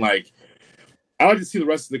saying, like, I like to see the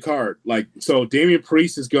rest of the card. Like, so Damian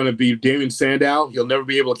Priest is going to be Damian Sandow. He'll never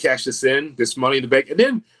be able to cash this money in the bank. And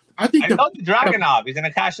then I think I told you Dragunov. He's going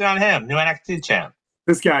to cash it on him. New NXT champ.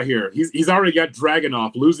 This guy here, he's already got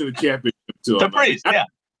Dragunov losing the championship to him. The Priest,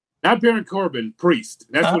 Not Baron Corbin, Priest.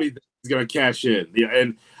 That's what he's going to cash in. Yeah,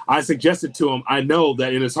 and I suggested to him, I know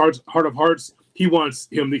that in his heart of hearts, he wants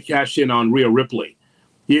him to cash in on Rhea Ripley.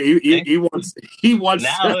 He wants.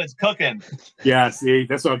 Now it's cooking. Yeah, see,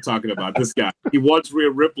 that's what I'm talking about. This guy, he wants Rhea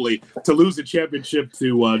Ripley to lose the championship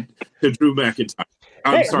to Drew McIntyre.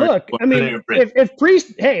 I'm sorry. Look, I mean, if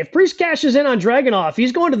Priest cashes in on Dragunov,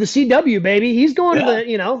 he's going to the CW, baby. He's going to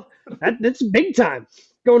the, that's big time.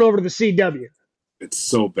 Going over to the CW. It's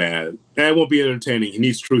so bad. That won't be entertaining. He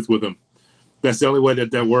needs truth with him. That's the only way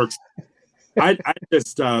that works. I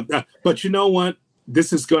just, but you know what?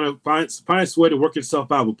 This is going to find its way to work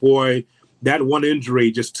itself out. But boy, that one injury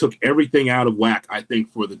just took everything out of whack, I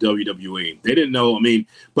think, for the WWE. They didn't know. I mean,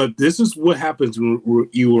 but this is what happens when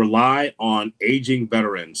you rely on aging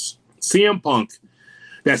veterans. CM Punk,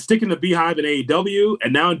 that's sticking the beehive in AEW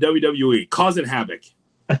and now in WWE, causing havoc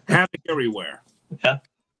everywhere. Yeah.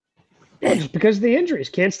 Just because of the injuries,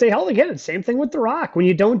 can't stay healthy again. Same thing with The Rock. When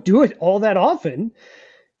you don't do it all that often,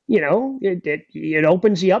 it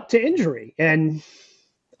opens you up to injury. And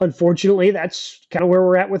unfortunately, that's kind of where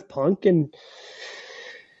we're at with Punk. And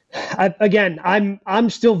I'm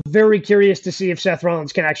still very curious to see if Seth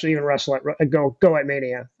Rollins can actually even wrestle go at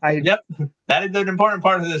Mania. Yep, that is an important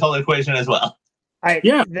part of this whole equation as well. They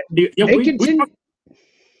continue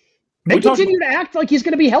to act like he's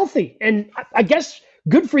going to be healthy, and I guess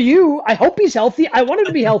good for you. I hope he's healthy. I want him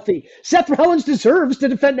to be healthy. Seth Rollins deserves to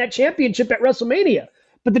defend that championship at WrestleMania.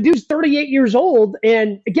 But the dude's 38 years old.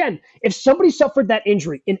 And again, if somebody suffered that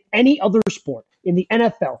injury in any other sport, in the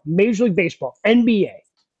NFL, Major League Baseball, NBA,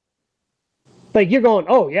 like you're going,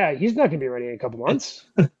 oh, yeah, he's not going to be ready in a couple months.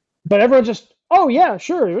 But everyone's just, oh, yeah,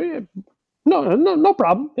 sure. No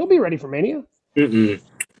problem. He'll be ready for Mania. Mm-mm.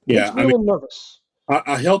 Yeah, I'm a little nervous.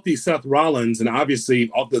 A healthy Seth Rollins, and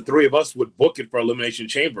obviously all the three of us would book it for Elimination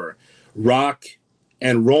Chamber. Rock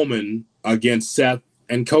and Roman against Seth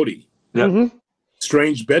and Cody. Yeah. Mm-hmm.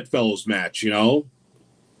 Strange bedfellows match,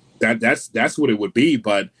 that's what it would be.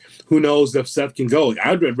 But who knows if Seth can go?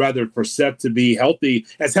 I'd rather for Seth to be healthy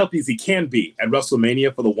as he can be at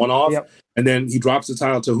WrestleMania for the one-off, and then he drops the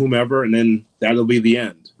title to whomever, and then that'll be the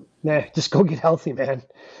end. Nah, just go get healthy, man.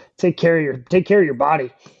 Take care of your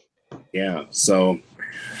body. Yeah. So,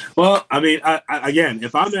 well, I mean, I again,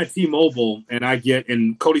 if I'm at T-Mobile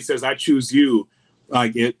and Cody says I choose you,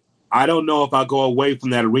 I don't know if I'll go away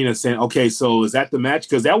from that arena saying, okay, so is that the match?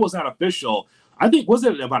 Because that was not official. I think, was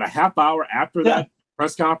it about a half hour after that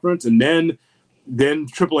press conference? And then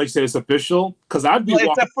Triple H said it's official? Because I'd be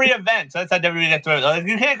it's a free event. So that's how WWE gets through.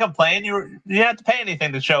 You can't complain. You don't have to pay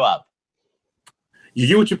anything to show up. You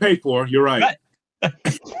get what you pay for. You're right. But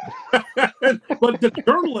the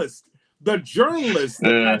journalist that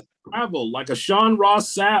travel, like a Sean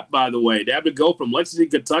Ross Sapp, by the way, they have to go from Lexington,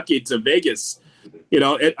 Kentucky to Vegas,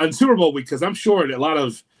 on Super Bowl week, because I'm sure a lot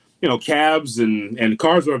of, cabs and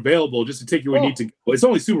cars are available just to take you where you need to go. It's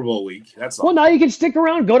only Super Bowl week. That's all. Well, now you can stick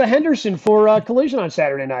around, go to Henderson for Collision on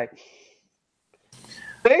Saturday night.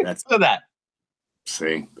 Thanks for that.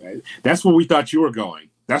 See, that's where we thought you were going.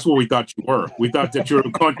 That's where we thought you were. We thought that you were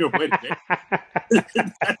going your way to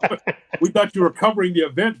we thought you were covering the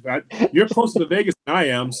event. You're closer to Vegas than I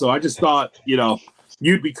am, so I just thought,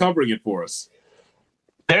 you'd be covering it for us.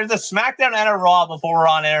 There's a SmackDown and a Raw before we're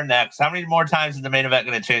on air next. How many more times is the main event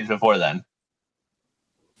going to change before then?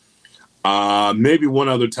 Maybe one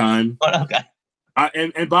other time. Okay.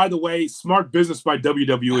 And by the way, smart business by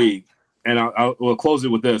WWE. And we'll close it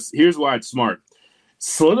with this. Here's why it's smart.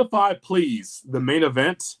 Solidify, please, the main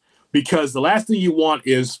event, because the last thing you want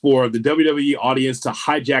is for the WWE audience to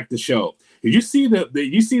hijack the show. If you see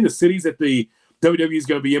the cities that the WWE is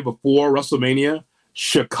going to be in before WrestleMania,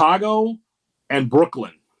 Chicago and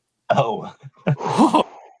Brooklyn. Oh.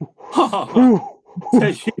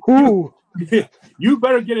 You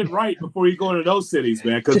better get it right before you go into those cities,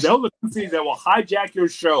 man, because those are the cities that will hijack your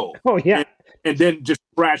show. Oh, yeah. And then just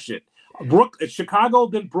crash it. Chicago,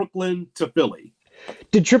 then Brooklyn to Philly.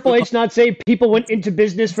 Did Triple H not say people went into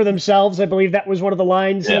business for themselves? I believe that was one of the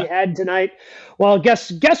lines he had tonight. Well,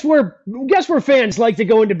 guess where fans like to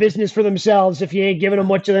go into business for themselves if you ain't giving them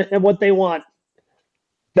what they want.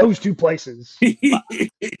 Those two places.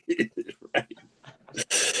 Right.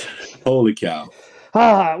 Holy cow.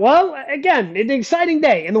 Well, again, an exciting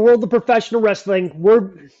day in the world of professional wrestling.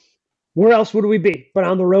 Where else would we be but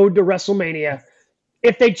on the road to WrestleMania?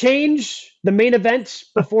 If they change the main event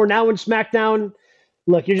before now and SmackDown,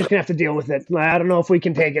 look, you're just going to have to deal with it. I don't know if we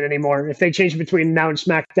can take it anymore. If they change between now and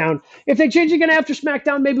SmackDown. If they change again after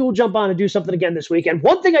SmackDown, maybe we'll jump on and do something again this weekend.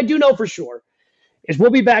 One thing I do know for sure is we'll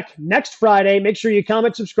be back next Friday. Make sure you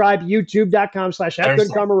comment, subscribe,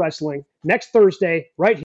 youtube.com/@GoodKarmaWrestling. Next Thursday, right here.